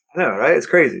for them. I know, right? It's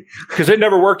crazy. Because it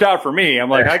never worked out for me. I'm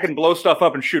like, I can blow stuff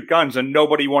up and shoot guns, and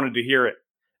nobody wanted to hear it.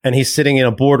 And he's sitting in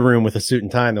a boardroom with a suit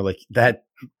and tie, and they're like, that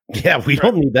Yeah, we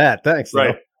don't need that. Thanks.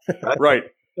 Right. Right.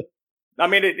 I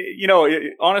mean,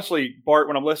 honestly, Bart,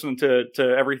 when I'm listening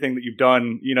to everything that you've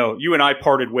done, you and I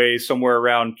parted ways somewhere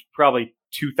around probably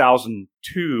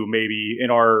 2002, maybe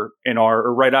or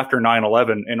right after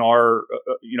 9/11 in our,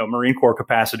 Marine Corps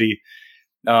capacity.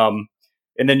 And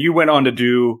then you went on to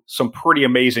do some pretty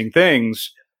amazing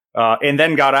things, and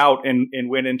then got out and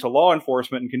went into law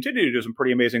enforcement and continued to do some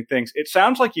pretty amazing things. It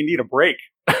sounds like you need a break.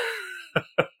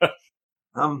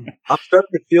 I'm starting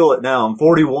to feel it now. I'm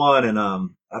 41, and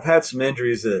I've had some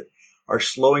injuries that are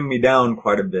slowing me down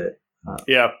quite a bit.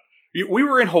 Yeah, we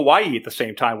were in Hawaii at the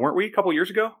same time, weren't we? A couple of years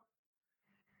ago.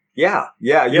 Yeah.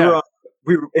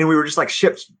 We were just like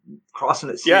ships crossing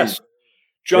at sea. Yes,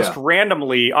 just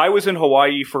randomly. I was in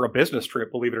Hawaii for a business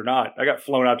trip. Believe it or not, I got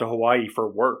flown out to Hawaii for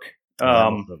work.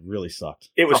 That really sucked.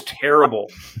 It was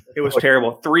terrible. It was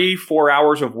terrible. 3-4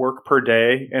 hours of work per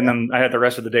day, and then I had the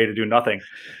rest of the day to do nothing.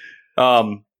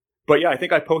 But yeah, I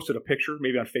think I posted a picture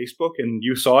maybe on Facebook, and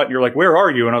you saw it, and you're like, "Where are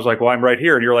you?" And I was like, "Well, I'm right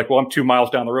here." And you're like, "Well, I'm 2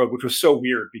 miles down the road," which was so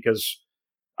weird because,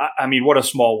 I mean, what a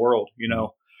small world,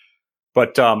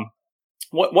 But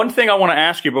one thing I want to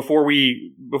ask you before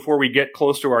we get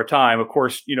close to our time, of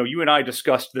course, you and I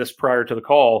discussed this prior to the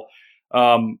call.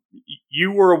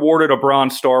 You were awarded a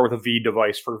Bronze Star with a V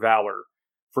device for valor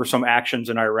for some actions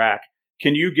in Iraq.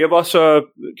 Can you give us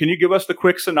the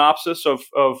quick synopsis of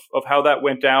how that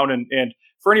went down? And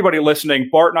for anybody listening,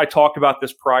 Bart and I talked about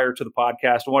this prior to the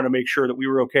podcast. I wanted to make sure that we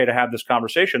were okay to have this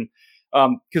conversation.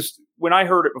 Because when I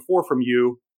heard it before from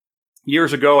you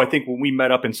years ago, I think when we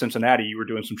met up in Cincinnati, you were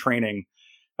doing some training,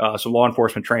 some law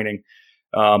enforcement training.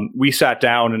 We sat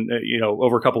down and,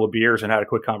 over a couple of beers and had a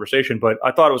quick conversation, but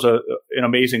I thought it was an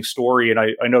amazing story. And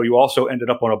I know you also ended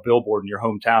up on a billboard in your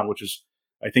hometown, which is,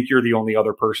 I think you're the only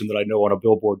other person that I know on a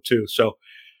billboard too. So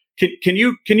can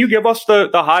you give us the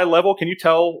high level? Can you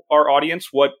tell our audience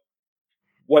what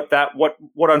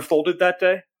unfolded that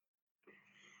day?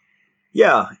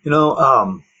 Yeah.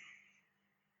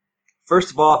 First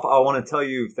of all, I want to tell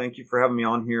you, thank you for having me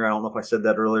on here. I don't know if I said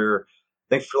that earlier.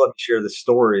 Thanks for letting me share this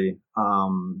story.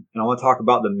 And I want to talk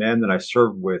about the men that I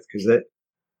served with, because it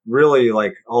really,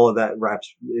 like, all of that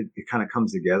it kind of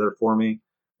comes together for me.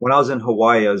 When I was in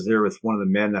Hawaii, I was there with one of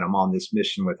the men that I'm on this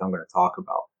mission with. I'm going to talk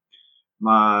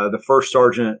about the first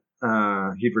sergeant.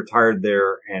 He'd retired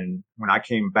there, and when I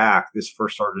came back, this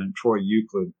first sergeant, Troy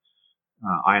Euclid,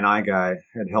 I&I guy,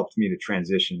 had helped me to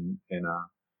transition and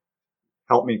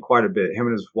helped me quite a bit. Him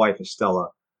and his wife Estella.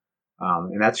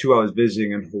 And that's who I was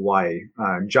visiting in Hawaii.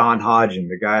 John Hodgen,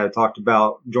 the guy I talked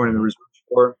about joining the Reserve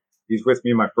Corps, he's with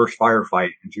me in my first firefight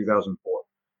in 2004.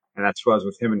 And that's who I was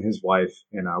with, him and his wife.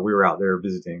 And we were out there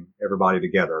visiting everybody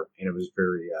together. And it was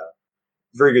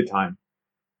very good time.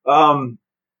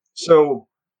 So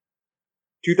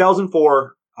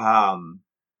 2004,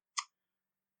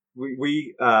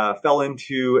 we fell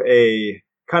into a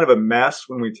kind of a mess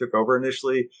when we took over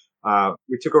initially.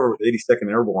 We took over with 82nd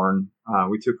Airborne.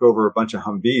 We took over a bunch of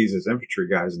Humvees as infantry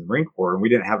guys in the Marine Corps, and we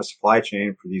didn't have a supply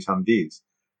chain for these Humvees.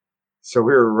 So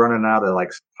we were running out of like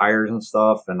tires and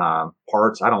stuff and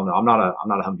parts. I don't know. I'm not a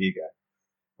Humvee guy.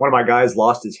 One of my guys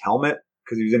lost his helmet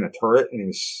because he was in a turret and he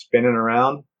was spinning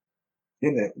around,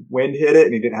 and the wind hit it,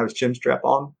 and he didn't have his chin strap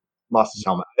on. Lost his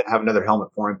helmet. I didn't have another helmet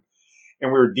for him,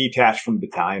 and we were detached from the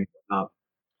battalion.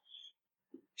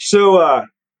 So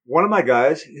one of my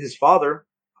guys, his father,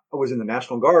 was in the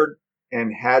National Guard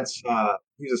and had he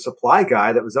was a supply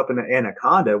guy that was up in the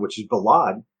Anaconda, which is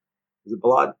Balad. Is it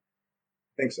Balad? I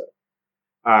think so.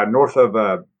 North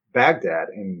of Baghdad.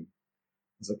 And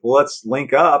it's like, well, let's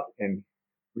link up, and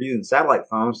we're using satellite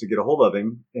phones to get a hold of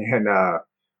him. And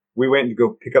we went to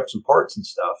go pick up some parts and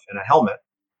stuff and a helmet,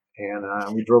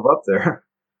 and we drove up there.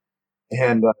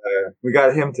 And we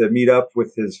got him to meet up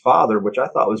with his father, which I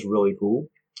thought was really cool.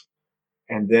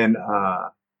 And then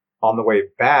on the way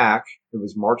back, it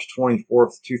was March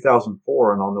 24th,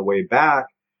 2004. And on the way back,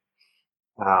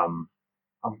 I'm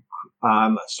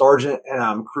a sergeant and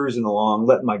I'm cruising along,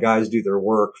 letting my guys do their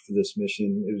work for this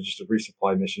mission. It was just a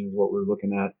resupply mission is what we were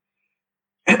looking at.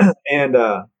 And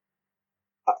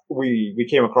we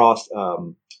came across a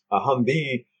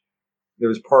Humvee that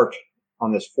was parked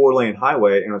on this 4-lane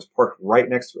highway, and it was parked right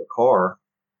next to a car.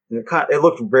 And it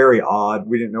looked very odd.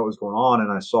 We didn't know what was going on.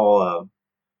 And I saw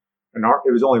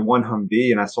it was only one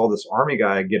Humvee, and I saw this Army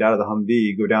guy get out of the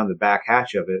Humvee, go down the back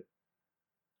hatch of it,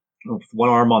 with one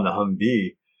arm on the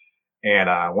Humvee and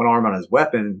one arm on his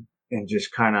weapon, and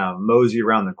just kind of mosey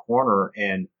around the corner.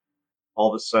 And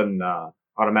all of a sudden,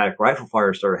 automatic rifle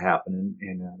fire started happening,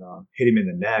 and hit him in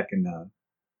the neck, and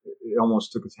it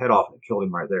almost took his head off and killed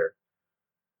him right there.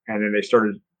 And then they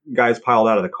started guys piled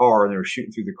out of the car and they were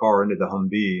shooting through the car into the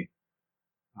Humvee.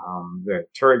 The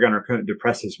turret gunner couldn't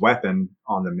depress his weapon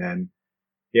on the men.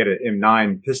 He had an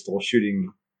M9 pistol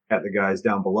shooting at the guys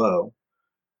down below,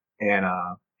 and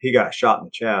he got shot in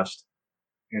the chest.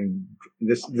 And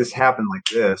this happened like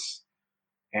this,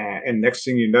 and next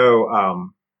thing you know,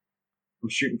 I'm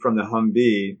shooting from the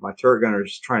Humvee. My turret gunner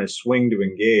is trying to swing to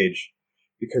engage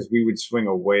because we would swing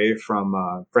away from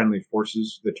friendly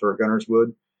forces. The turret gunners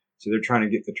would, so they're trying to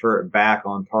get the turret back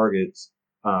on targets,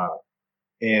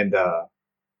 and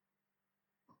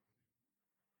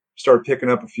started picking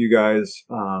up a few guys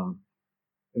in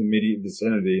the immediate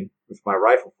vicinity with my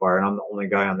rifle fire, and I'm the only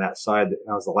guy on that side.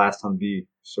 I was the last Humvee,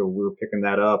 so we were picking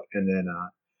that up, and then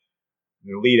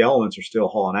the lead elements are still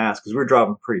hauling ass because we were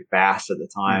driving pretty fast at the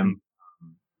time,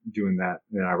 doing that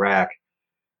in Iraq,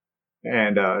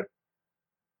 and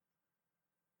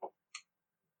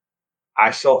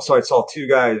I saw two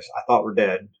guys I thought were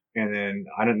dead, and then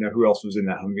I didn't know who else was in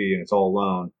that Humvee, and it's all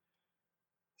alone.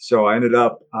 So I ended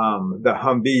up the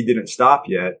Humvee didn't stop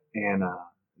yet, and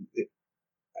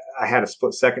I had a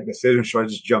split second decision, so I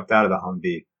just jumped out of the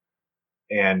Humvee,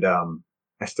 and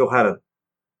I still had a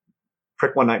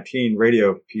Prick 119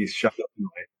 radio piece shoved up in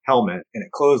my helmet, and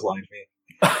it clotheslined me.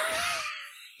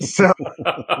 So,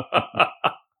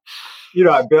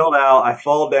 I bailed out, I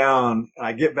fall down,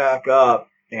 I get back up,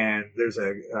 and there's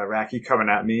a Iraqi coming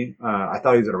at me. I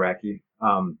thought he was an Iraqi,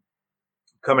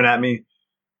 coming at me.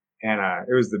 And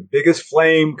it was the biggest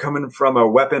flame coming from a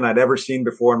weapon I'd ever seen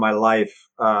before in my life.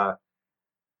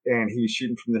 And he was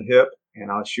shooting from the hip,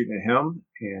 and I was shooting at him,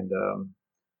 and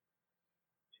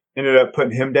ended up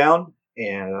putting him down.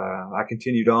 And I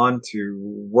continued on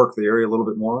to work the area a little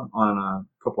bit more on a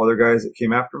couple other guys that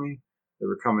came after me. They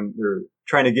were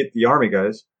trying to get the Army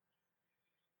guys.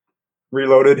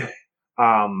 Reloaded.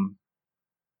 And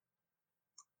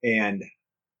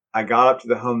I got up to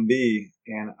the Humvee,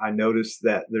 and I noticed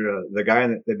that the guy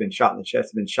that had been shot in the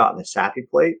chest had been shot in the SAPI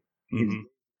plate. He was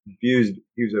confused.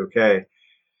 He was okay.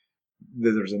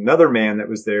 There's another man that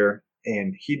was there,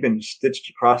 and he'd been stitched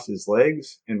across his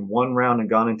legs, and one round had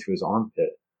gone into his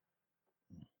armpit.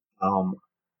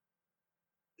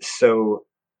 So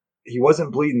he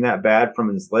wasn't bleeding that bad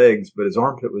from his legs, but his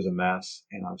armpit was a mess.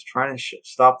 And I was trying to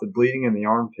stop the bleeding in the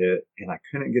armpit, and I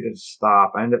couldn't get it to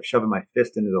stop. I ended up shoving my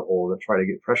fist into the hole to try to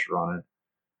get pressure on it.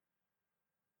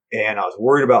 And I was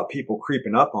worried about people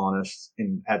creeping up on us.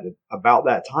 And about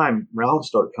that time, rounds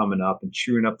start coming up and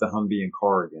chewing up the Humvee and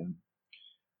car again.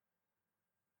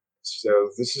 So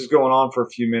this is going on for a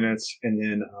few minutes, and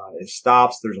then it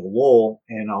stops. There's a lull,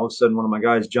 and all of a sudden, one of my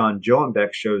guys, John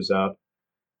Joenbeck, shows up,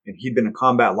 and he'd been a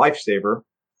combat lifesaver.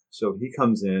 So he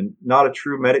comes in, not a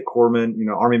true medic corpsman,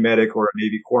 Army medic or a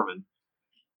Navy corpsman,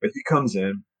 but he comes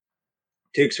in,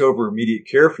 takes over immediate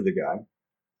care for the guy,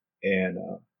 and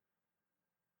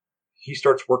he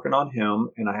starts working on him.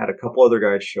 And I had a couple other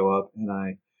guys show up, and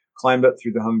I climbed up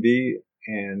through the Humvee,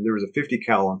 and there was a 50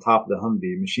 cal on top of the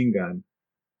Humvee, machine gun.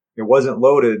 It wasn't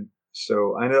loaded,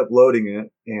 so I ended up loading it,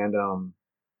 and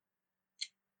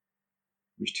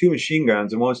there's two machine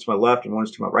guns, and one's to my left and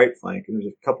one's to my right flank, and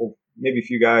there's maybe a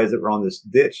few guys that were on this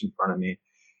ditch in front of me,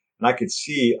 and I could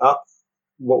see up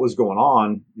what was going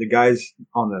on. The guys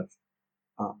on the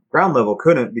ground level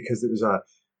couldn't, because it was a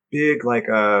big,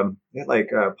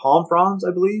 palm fronds,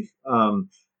 I believe,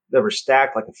 that were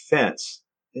stacked like a fence,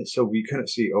 and so we couldn't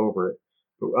see over it.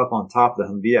 But up on top of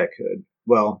the Humvee, I could.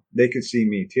 Well, they could see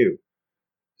me too.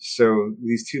 So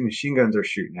these two machine guns are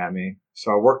shooting at me.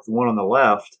 So I worked the one on the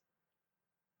left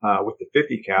with the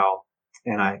 50 cal,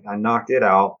 and I knocked it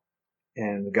out,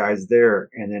 and the guy's there.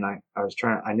 And then I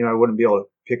knew I wouldn't be able to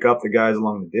pick up the guys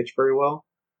along the ditch very well,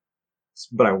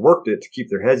 but I worked it to keep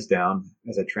their heads down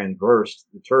as I traversed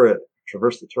the turret.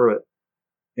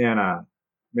 And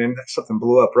man, something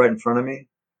blew up right in front of me,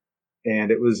 and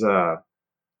it was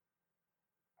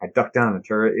I ducked down in the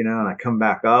turret, and I come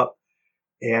back up,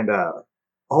 and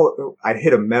I'd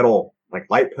hit a metal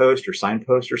light post or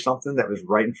signpost or something that was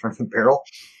right in front of the barrel.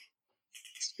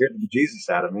 It scared the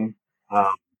Jesus out of me.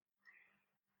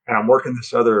 And I'm working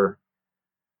this other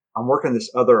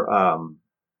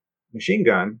machine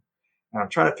gun, and I'm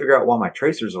trying to figure out why my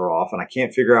tracers are off, and I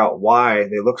can't figure out why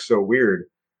they look so weird.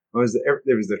 It was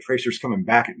the tracers coming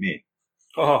back at me.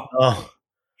 Oh,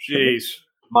 jeez.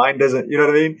 Mine doesn't, you know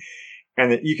what I mean?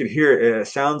 And you can hear it. It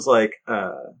sounds like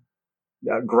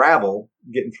gravel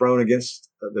getting thrown against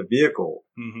the vehicle,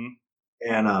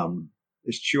 and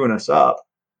it's chewing us up.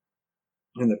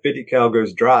 And the 50 cal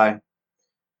goes dry,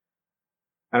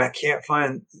 and I can't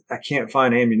find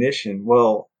ammunition.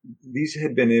 Well, these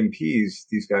had been MPs.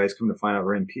 These guys come to find out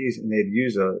were MPs, and they'd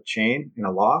use a chain and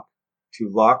a lock, to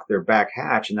lock their back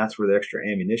hatch, and that's where the extra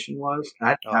ammunition was. And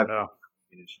I didn't have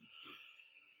ammunition.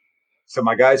 So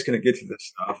my guys couldn't get to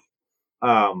this stuff.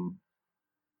 And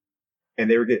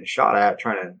they were getting shot at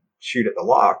trying to shoot at the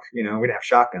lock. We didn't have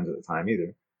shotguns at the time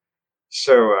either.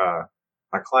 So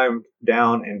I climbed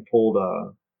down and pulled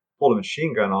a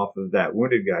machine gun off of that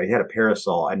wounded guy. He had a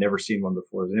Parasol. I'd never seen one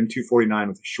before. It was an M249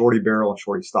 with a shorty barrel and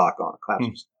shorty stock on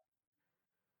it.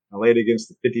 I laid it against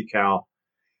the 50 cal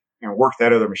and worked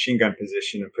that other machine gun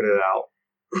position and put it out.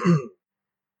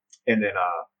 And then,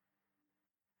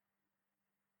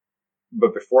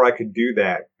 but before I could do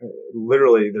that,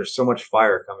 literally there's so much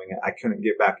fire coming in, I couldn't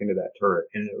get back into that turret.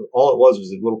 And all it was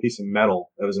a little piece of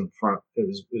metal that was in front. It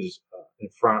was in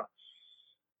front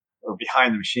or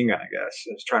behind the machine gun, I guess.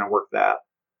 I was trying to work that.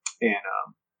 And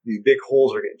these big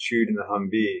holes are getting chewed in the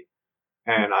Humvee.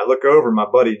 And I look over, my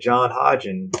buddy John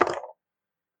Hodgen,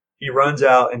 he runs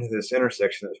out into this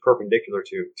intersection that's perpendicular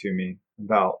to me,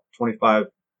 about 25,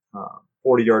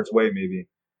 40 yards away maybe.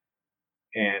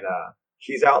 And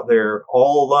he's out there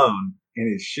all alone,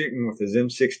 and he's shooting with his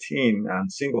M16 on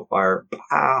single fire,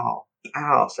 pow,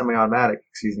 pow, semi-automatic,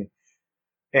 excuse me.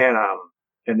 And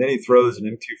then he throws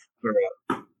an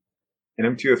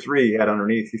M203 he had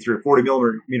underneath. He threw a 40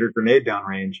 millimeter grenade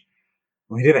downrange.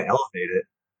 Well, he didn't elevate it,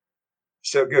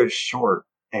 so it goes short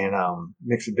and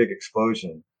makes a big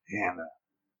explosion. And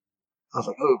I was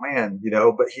like, oh man,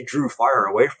 but he drew fire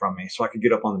away from me so I could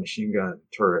get up on the machine gun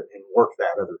turret and work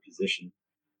that other position.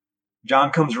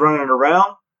 John comes running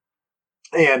around,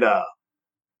 and I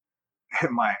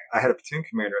had a platoon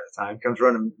commander at the time, comes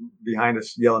running behind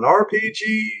us yelling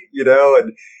RPG,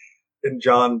 and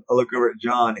John, I look over at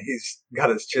John, he's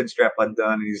got his chin strap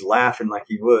undone and he's laughing like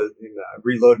he would and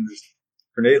reloading his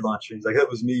grenade launcher. He's like, that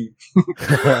was me.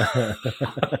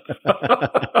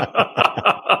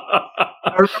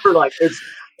 I remember it's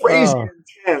crazy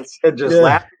intense and just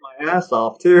laughing my ass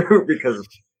off too, because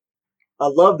I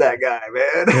love that guy,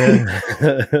 man.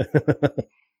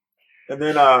 And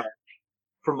then,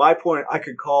 from my point, I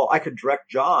could direct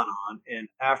John on, and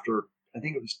after, I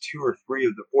think it was 2 or 3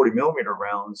 of the 40 millimeter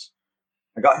rounds,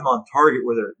 I got him on target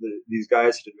where these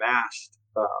guys had amassed,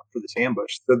 for this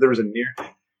ambush. So there was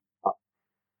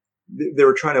they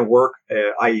were trying to work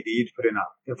an IED to put in an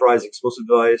improvised explosive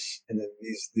device, and then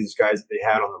these guys that they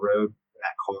had on the road in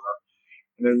that car.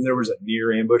 And then there was a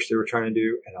near ambush they were trying to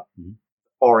do, and a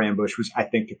far ambush was, I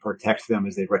think, to protect them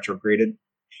as they retrograded.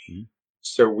 Mm-hmm.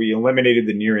 So we eliminated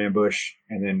the near ambush,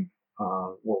 and then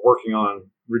we're working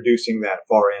on reducing that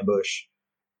far ambush,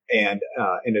 and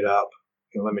ended up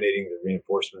eliminating the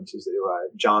reinforcements as they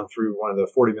arrived. John threw one of the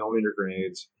 40 millimeter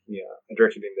grenades. He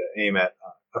directed him to aim at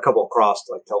a couple of crossed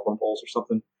telephone poles or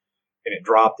something, and it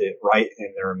dropped it right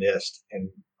in their midst, and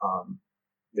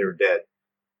they were dead.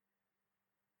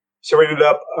 So we ended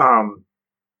up,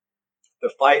 the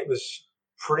fight was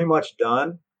pretty much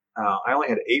done. I only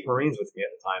had 8 Marines with me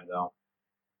at the time, though.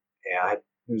 And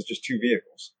it was just 2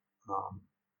 vehicles.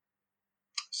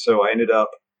 So I ended up,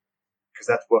 because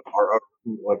that's what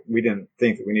we didn't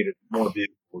think that we needed more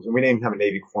vehicles, and we didn't even have a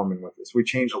Navy corpsman with us. We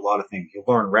changed a lot of things. You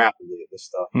learn rapidly at this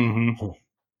stuff. Mm-hmm.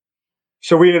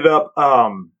 So we ended up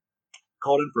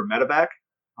called in for medevac,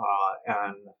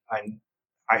 and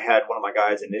I had one of my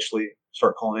guys initially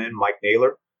start calling in, Mike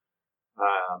Naylor,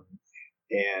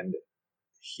 and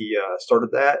he started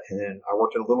that, and then I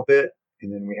worked it a little bit,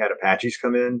 and then we had Apaches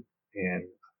come in, and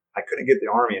I couldn't get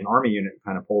the Army. An Army unit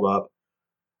kind of pulled up.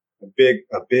 A big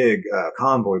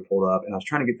convoy pulled up, and I was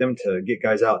trying to get them to get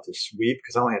guys out to sweep,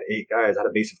 because I only had 8 guys. I had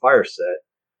a base of fire set,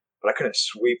 but I couldn't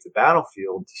sweep the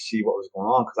battlefield to see what was going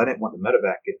on, because I didn't want the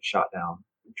medevac getting shot down.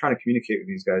 Trying to communicate with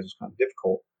these guys was kind of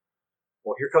difficult.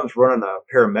 Well, here comes running a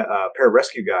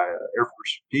pararescue guy, Air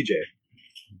Force PJ,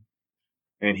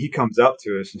 and he comes up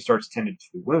to us and starts tending to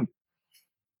the wound,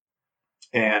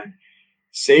 and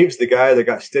saves the guy that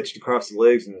got stitched across the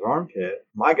legs in his armpit.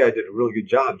 My guy did a really good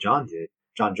job. John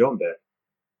Jombet.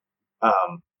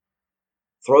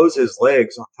 Throws his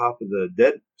legs on top of the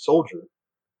dead soldier,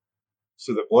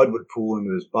 so the blood would pool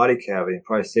into his body cavity, and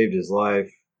probably saved his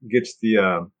life. Gets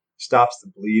the stops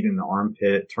the bleed in the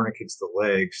armpit, tourniquets the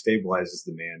leg, stabilizes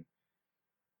the man.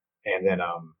 And then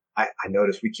I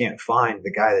noticed we can't find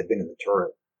the guy that had been in the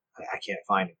turret. I can't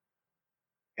find him.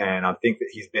 And I think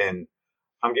that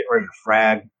I'm getting ready to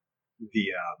frag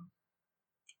the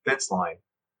fence line,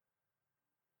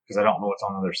 because I don't know what's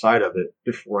on the other side of it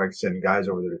before I send guys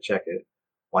over there to check it.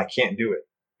 Well, I can't do it,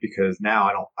 because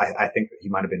now I think that he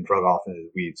might have been drug off into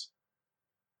the weeds.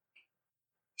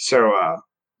 So,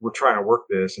 we're trying to work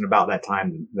this, and about that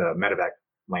time, the medevac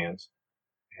lands,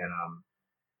 and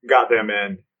got them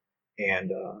in,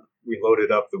 and we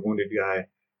loaded up the wounded guy,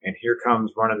 And here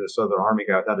comes running this other Army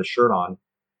guy without a shirt on,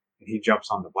 and he jumps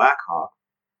on the Black Hawk,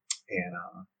 and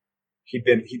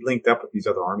he'd linked up with these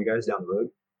other Army guys down the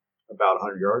road, about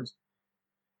 100 yards,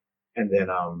 and then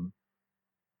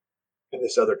and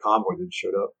this other convoy that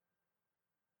showed up,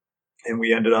 and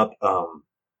we ended up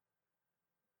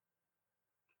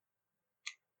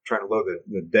trying to load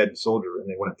the dead soldier, and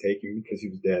they wouldn't take him because he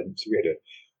was dead, so we had to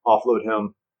offload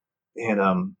him, and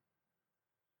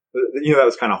that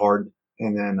was kind of hard.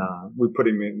 And then we put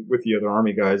him in with the other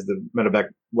Army guys. The medevac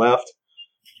left.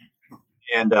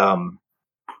 And,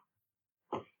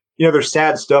 there's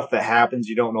sad stuff that happens.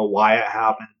 You don't know why it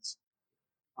happens.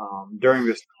 During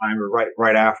this time or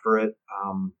right after it,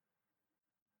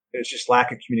 it's just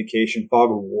lack of communication,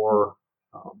 fog of war.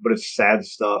 But it's sad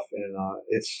stuff, and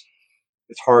it's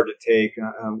hard to take.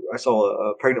 I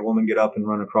saw a pregnant woman get up and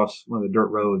run across one of the dirt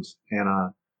roads, and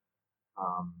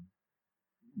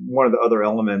one of the other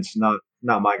elements, not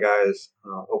my guys,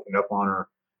 opened up on her.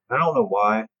 I don't know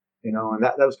why, and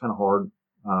that was kind of hard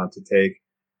to take.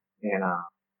 And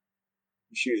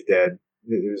she was dead.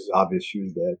 It was obvious she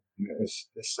was dead. It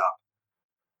sucked.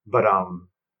 But I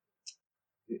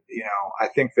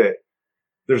think that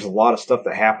there's a lot of stuff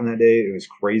that happened that day. It was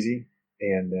crazy.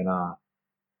 And then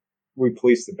we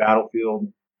policed the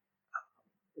battlefield.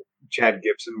 Chad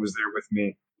Gibson was there with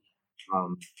me. He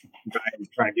was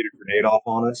trying to get a grenade off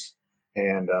on us,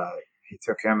 and he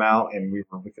took him out, and we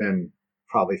were within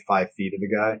probably 5 feet of the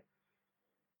guy.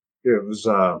 It was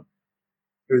a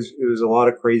lot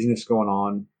of craziness going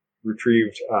on.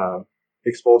 Retrieved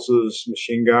explosives,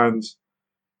 machine guns,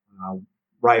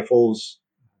 rifles.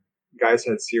 Guys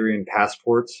had Syrian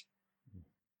passports,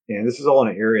 and this is all in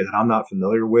an area that I'm not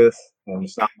familiar with, and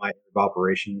it's not my area of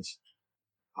operations.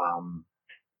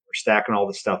 We're stacking all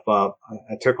this stuff up.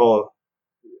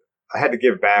 I had to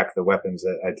give back the weapons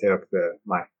that I took.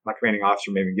 My commanding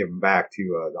officer made me give them back to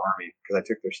the Army because I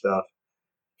took their stuff.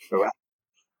 So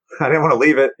I didn't want to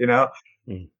leave it,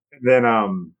 And then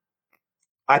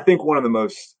I think one of the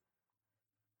most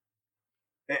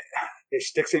it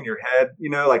sticks in your head,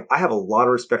 like I have a lot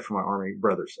of respect for my Army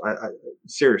brothers. I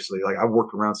seriously, like I've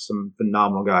worked around some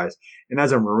phenomenal guys, and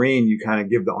as a Marine, you kind of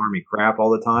give the Army crap all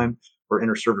the time for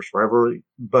inter-service rivalry,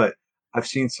 but I've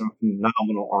seen some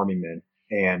phenomenal Army men.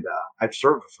 And I've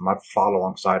served with them. I've fought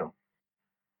alongside them.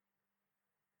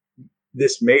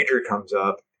 This major comes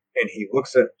up, and he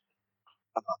looks at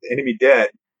the enemy dead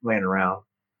laying around,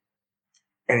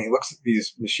 and he looks at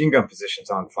these machine gun positions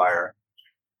on fire.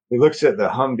 He looks at the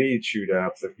Humvee chewed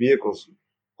up, the vehicles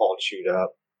all chewed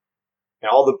up, and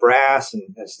all the brass and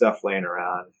stuff laying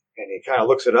around. And he kind of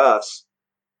looks at us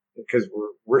because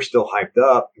we're still hyped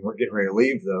up, and we're getting ready to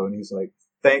leave, though. And he's like,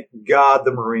 "Thank God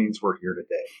the Marines were here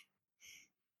today."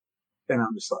 And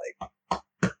I'm just like,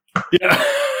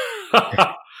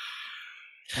 yeah,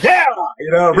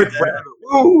 yeah, Rick Brown,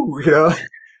 woo,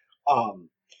 and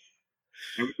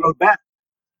we go back,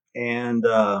 and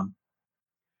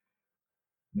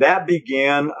that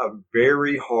began a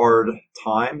very hard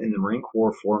time in the Marine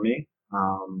Corps for me.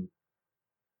 And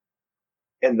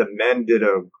the men did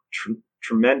a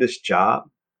tremendous job.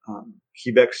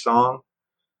 Quebec Song,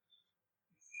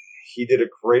 he did a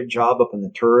great job up in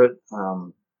the turret.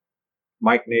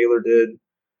 Mike Naylor did,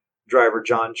 driver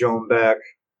John Jonebeck.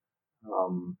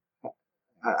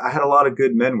 I had a lot of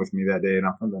good men with me that day, and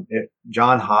I'm from them.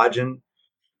 John Hodgen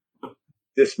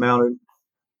dismounted,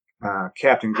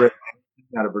 Captain Greg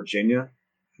out of Virginia.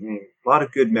 I mean, a lot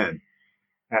of good men,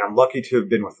 and I'm lucky to have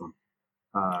been with them.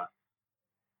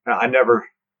 I never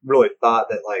really thought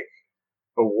that, like,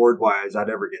 award-wise,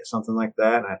 I'd ever get something like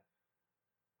that. And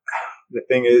the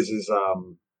thing is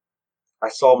I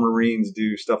saw Marines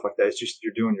do stuff like that. It's just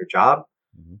you're doing your job.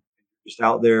 Mm-hmm. Just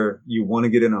out there, you want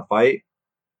to get in a fight.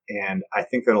 And I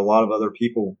think that a lot of other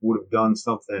people would have done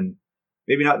something,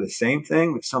 maybe not the same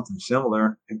thing, but something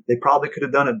similar. And they probably could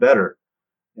have done it better.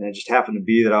 And it just happened to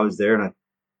be that I was there, and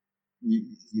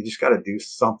you just got to do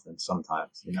something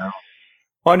sometimes,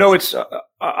 Well, I know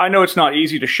it's not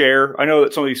easy to share. I know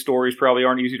that some of these stories probably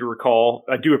aren't easy to recall.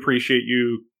 I do appreciate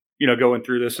you going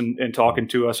through this and talking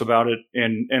to us about it.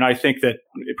 And I think that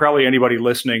probably anybody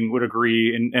listening would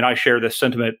agree. And I share this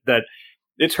sentiment that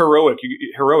it's heroics.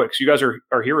 You guys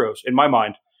are heroes in my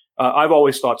mind. I've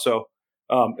always thought so.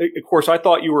 Of course, I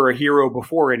thought you were a hero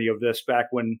before any of this, back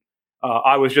when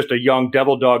I was just a young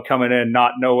devil dog coming in,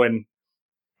 not knowing,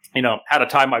 how to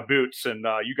tie my boots. And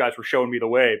you guys were showing me the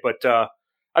way. But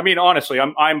I mean, honestly,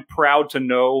 I'm proud to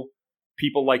know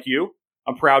people like you.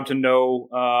 I'm proud to know.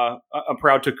 I'm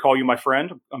proud to call you my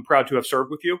friend. I'm proud to have served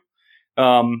with you.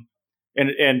 And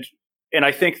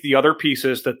I think the other piece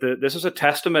is that this is a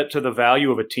testament to the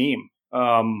value of a team.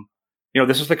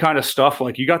 This is the kind of stuff,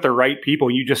 like, you got the right people.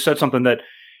 You just said something that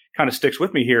kind of sticks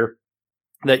with me here,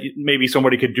 that maybe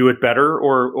somebody could do it better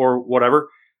or whatever.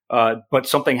 But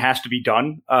something has to be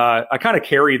done. I kind of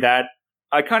carry that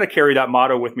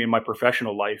motto with me in my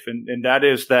professional life. And that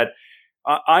is that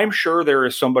I'm sure there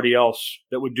is somebody else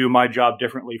that would do my job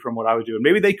differently from what I would do. And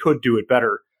maybe they could do it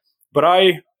better, but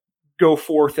I go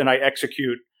forth and I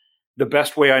execute the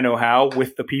best way I know how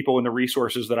with the people and the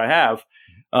resources that I have.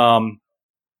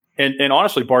 And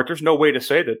honestly, Bart, there's no way to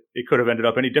say that it could have ended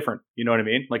up any different. You know what I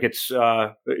mean? Like, it's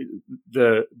the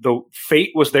fate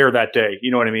was there that day.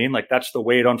 You know what I mean? Like, that's the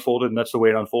way it unfolded, and that's the way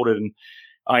it unfolded. And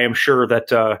I am sure that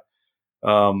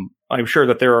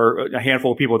there are a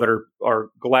handful of people that are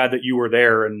glad that you were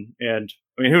there. And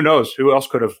I mean, who knows who else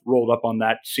could have rolled up on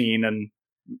that scene and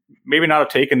maybe not have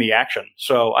taken the action.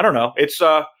 So I don't know. It's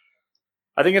I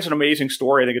think it's an amazing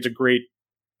story. I think it's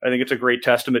a great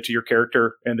testament to your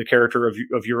character and the character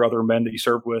of your other men that you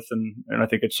served with, and I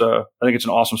think it's an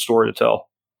awesome story to tell.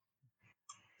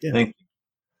 Yeah, thank you.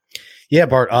 Yeah,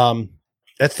 Bart.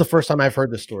 That's the first time I've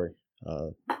heard this story.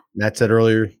 Matt said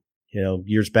earlier,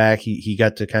 years back, he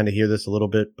got to kind of hear this a little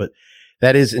bit, but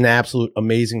that is an absolute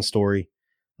amazing story.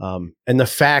 And the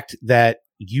fact that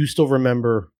you still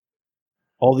remember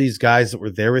all these guys that were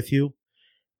there with you,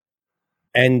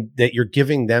 and that you're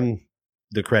giving them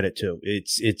the credit too.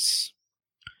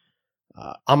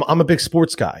 I'm a big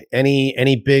sports guy.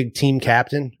 Any big team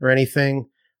captain or anything,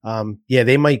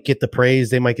 they might get the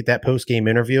praise. They might get that post-game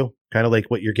interview, kind of like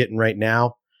what you're getting right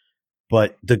now.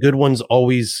 But the good ones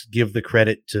always give the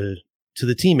credit to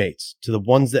the teammates, to the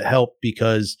ones that help,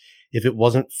 because if it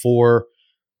wasn't for,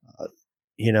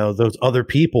 those other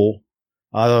people,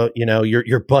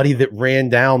 your buddy that ran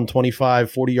down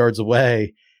 25, 40 yards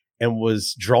away and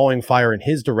was drawing fire in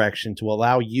his direction to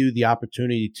allow you the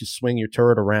opportunity to swing your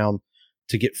turret around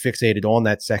to get fixated on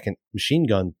that second machine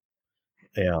gun,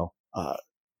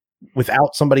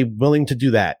 without somebody willing to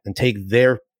do that and take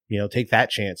that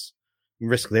chance and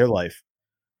risk their life.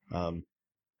 God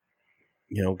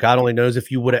only knows if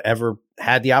you would have ever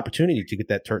had the opportunity to get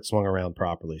that turret swung around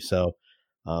properly. So,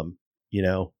 I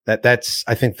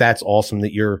think that's awesome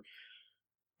that you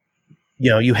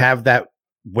have that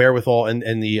wherewithal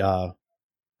and the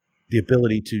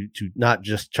ability to not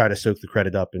just try to soak the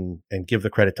credit up and give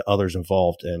the credit to others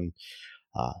involved. And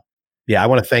I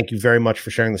want to thank you very much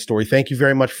for sharing the story. Thank you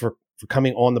very much for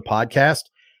coming on the podcast.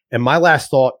 And my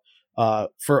last thought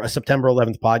for a September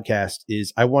 11th podcast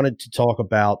is I wanted to talk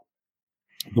about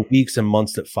the weeks and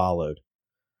months that followed.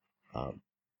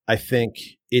 I think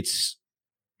it's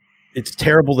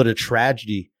terrible that a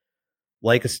tragedy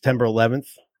like a September 11th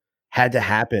had to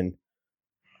happen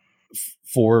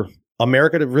for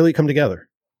America to really come together.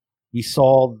 We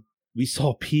saw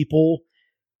people,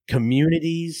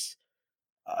 communities,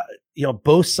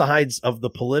 both sides of the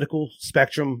political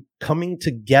spectrum coming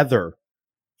together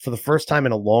for the first time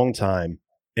in a long time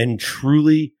and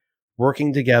truly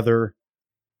working together,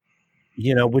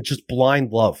 with just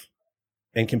blind love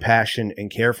and compassion and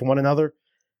care for one another.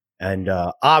 And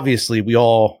obviously we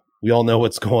all know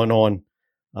what's going on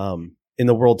in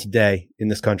the world today in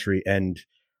this country. And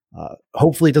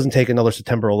hopefully it doesn't take another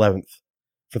September 11th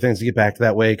for things to get back to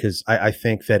that way. Because I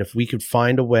think that if we could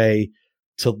find a way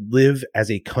to live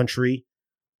as a country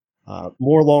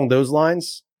more along those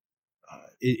lines,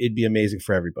 it'd be amazing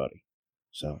for everybody.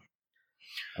 So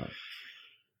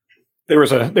there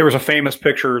was a famous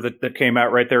picture that came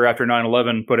out right there after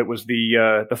 9/11, but it was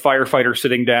the firefighter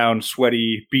sitting down,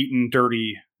 sweaty, beaten,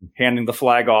 dirty, handing the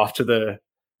flag off to the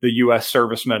U.S.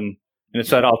 serviceman. And it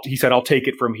said, he said, "I'll take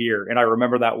it from here." And I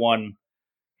remember that one,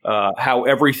 how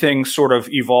everything sort of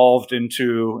evolved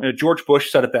into, George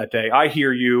Bush said it that day, "I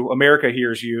hear you, America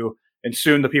hears you, and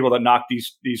soon the people that knock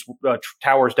these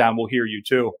towers down will hear you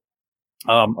too."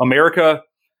 America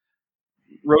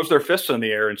rose their fists in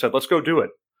the air and said, "Let's go do it."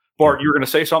 Bart, you were going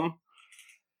to say something?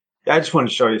 Yeah, I just wanted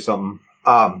to show you something.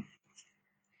 So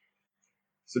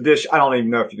Dish, I don't even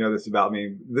know if you know this about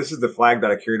me. This is the flag that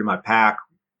I carried in my pack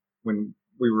when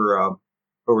we were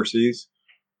overseas.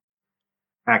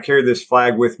 And I carried this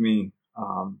flag with me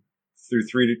through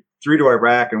three to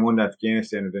Iraq and one to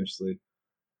Afghanistan eventually.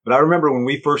 But I remember when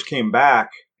we first came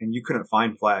back and you couldn't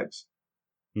find flags.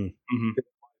 Mm-hmm.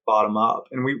 Bottom up,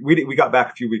 and we got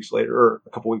back a few weeks later, or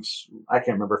a couple weeks, I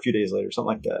can't remember, a few days later, something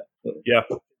like that. A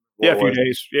few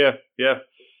days. Yeah.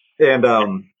 And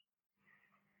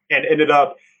ended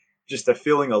up just a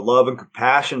feeling of love and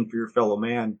compassion for your fellow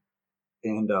man.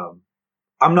 And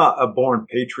I'm not a born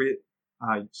patriot.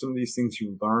 Some of these things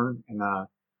you learn, and I'm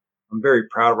very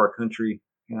proud of our country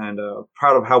and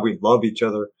proud of how we love each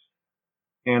other.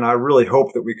 And I really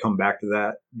hope that we come back to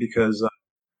that, because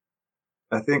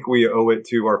I think we owe it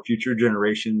to our future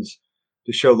generations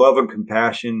to show love and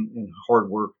compassion, and hard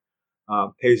work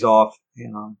pays off.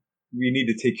 And we need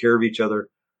to take care of each other,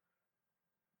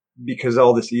 because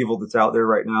all this evil that's out there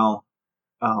right now,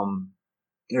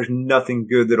 there's nothing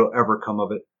good that'll ever come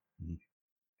of it.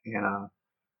 Mm-hmm. And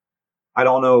I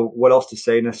don't know what else to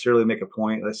say necessarily to make a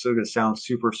point. That's still going to sound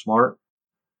super smart,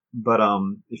 but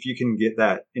if you can get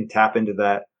that and tap into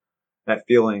that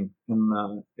feeling,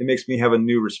 and it makes me have a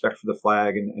new respect for the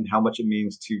flag, and how much it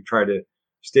means to try to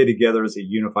stay together as a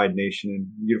unified nation and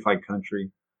unified country.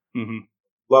 Mm-hmm.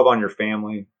 Love on your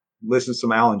family. Listen to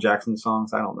some Alan Jackson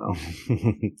songs. I don't know.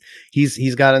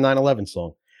 He's got a 9/11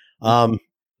 song.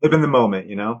 Live in the moment,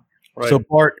 you know? Right. So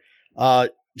Bart,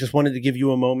 just wanted to give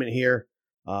you a moment here.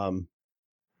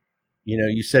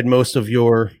 You said most of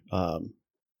your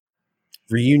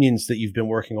reunions that you've been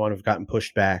working on have gotten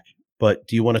pushed back, but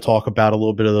do you want to talk about a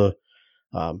little bit of the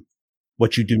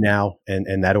what you do now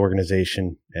and that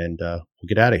organization, and we'll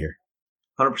get out of here.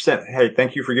 100%. Hey,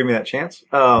 thank you for giving me that chance.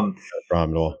 No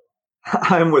problem at all.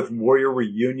 I'm with Warrior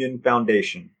Reunion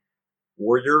Foundation.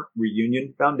 Warrior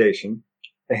Reunion Foundation.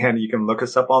 And you can look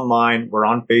us up online. We're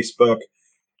on Facebook.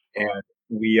 And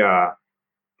we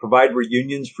provide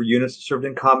reunions for units that served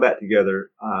in combat together.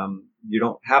 You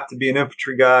don't have to be an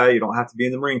infantry guy. You don't have to be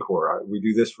in the Marine Corps. We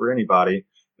do this for anybody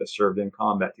that served in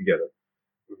combat together.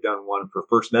 We've done one for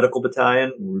 1st Medical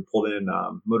Battalion. We pulled in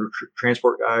motor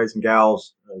transport guys and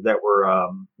gals that were,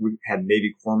 we had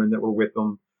Navy corpsmen that were with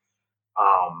them.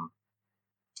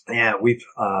 And we do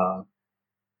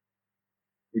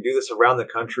this around the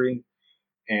country,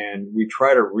 and we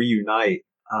try to reunite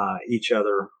each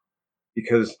other,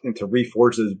 and to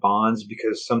reforge those bonds,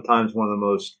 because sometimes one of the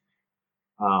most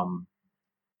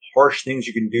harsh things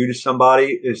you can do to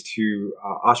somebody is to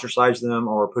ostracize them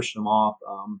or push them off.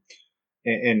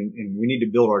 And we need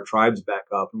to build our tribes back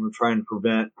up, and we're trying to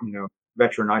prevent,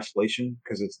 veteran isolation,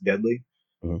 because it's deadly.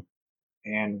 Mm-hmm.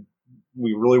 And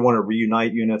we really want to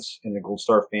reunite units and the Gold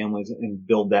Star families and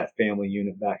build that family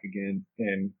unit back again.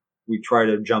 And we try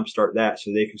to jumpstart that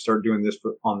so they can start doing this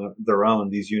on their own.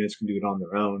 These units can do it on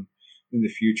their own in the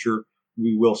future.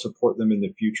 We will support them in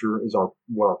the future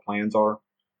what our plans are.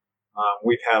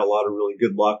 We've had a lot of really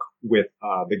good luck with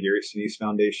the Gary Sinise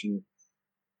Foundation.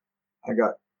 I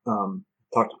got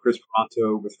talked to Chris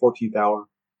Pronto with 14th Hour.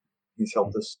 He's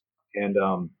helped us. And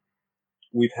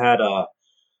we've had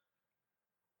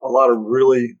a lot of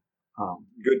really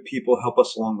good people help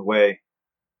us along the way,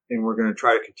 and we're going to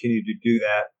try to continue to do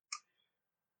that.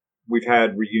 We've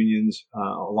had reunions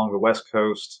along the West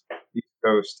Coast, East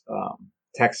Coast,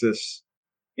 Texas,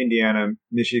 Indiana,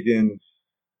 Michigan,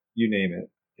 you name it.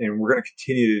 And we're going to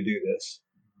continue to do this.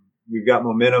 We've got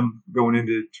momentum going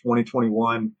into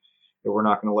 2021 that we're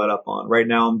not going to let up on. Right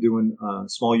now I'm doing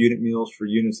small unit meals for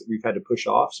units that we've had to push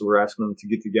off. So we're asking them to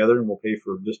get together, and we'll pay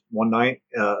for just one night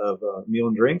of meal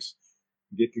and drinks.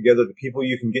 Get together the people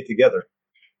you can get together,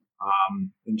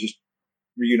 and just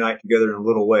reunite together in a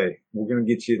little way. We're going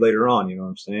to get you later on, you know what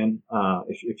I'm saying?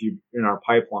 If you're in our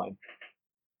pipeline.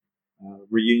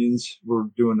 Reunions, we're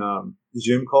doing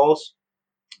Zoom calls.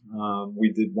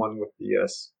 We did one with the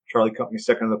Charlie Company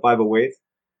 2nd of the 508th.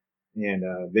 And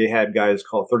they had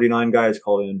 39 guys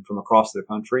called in from across the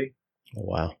country. Oh,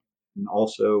 wow. And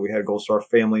also we had a Gold Star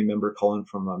family member calling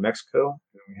from Mexico.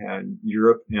 And we had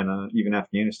Europe and even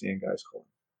Afghanistan guys calling.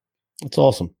 That's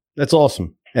awesome. That's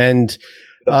awesome. And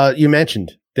you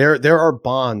mentioned there are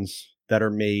bonds that are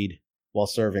made while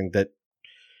serving that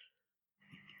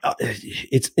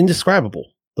it's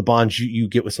indescribable, the bonds you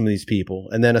get with some of these people.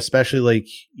 And then especially like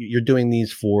you're doing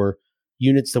these for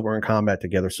units that were in combat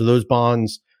together. So those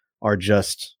bonds are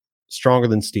just stronger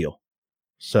than steel.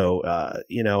 So,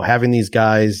 having these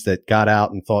guys that got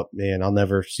out and thought, man, I'll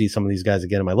never see some of these guys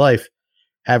again in my life,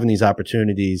 having these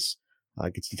opportunities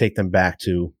gets to take them back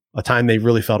to a time they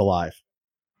really felt alive,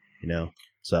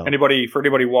 So for anybody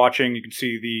watching, you can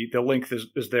see the link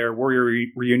is there,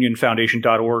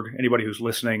 warriorreunionfoundation.org. Anybody who's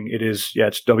listening, it's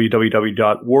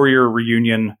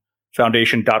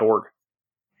www.warriorreunionfoundation.org.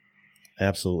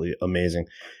 Absolutely amazing.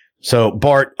 So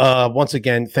Bart, once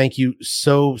again, thank you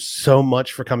so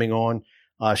much for coming on,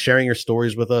 sharing your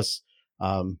stories with us.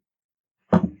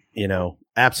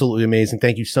 Absolutely amazing.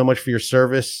 Thank you so much for your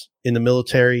service in the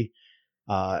military,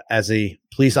 as a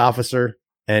police officer,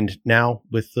 and now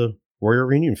with the Warrior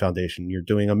Reunion Foundation. You're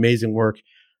doing amazing work.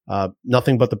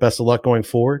 Nothing but the best of luck going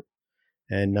forward.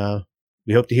 And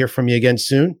we hope to hear from you again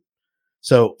soon.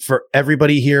 So for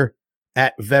everybody here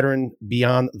at Veteran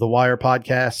Beyond the Wire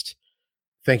podcast,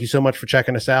 thank you so much for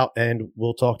checking us out, and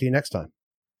we'll talk to you next time.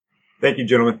 Thank you,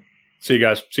 gentlemen. See you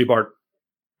guys. See you, Bart.